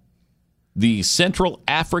 Afghanistan, the Central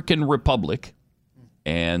African Republic,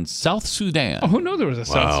 and South Sudan. Oh, who knew there was a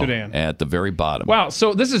South Sudan? At the very bottom. Wow,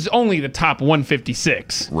 so this is only the top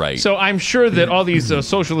 156. Right. So I'm sure that all these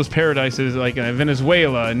socialist paradises like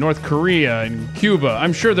Venezuela and North Korea and Cuba,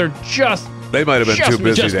 I'm sure they're just... They might have been too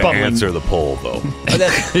busy to bubbling. answer the poll, though.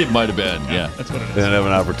 It might have been, yeah. That's what it is. They didn't have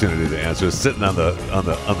an opportunity to answer. It's sitting on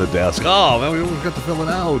the desk. Oh man, we got to fill it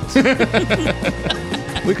out.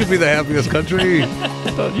 We could be the happiest country. I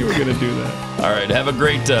thought you were going to do that. All right, have a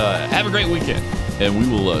great weekend, and we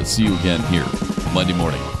will see you again here Monday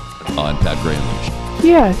morning on Pat Gray Unleashed.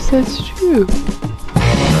 Yes, that's true.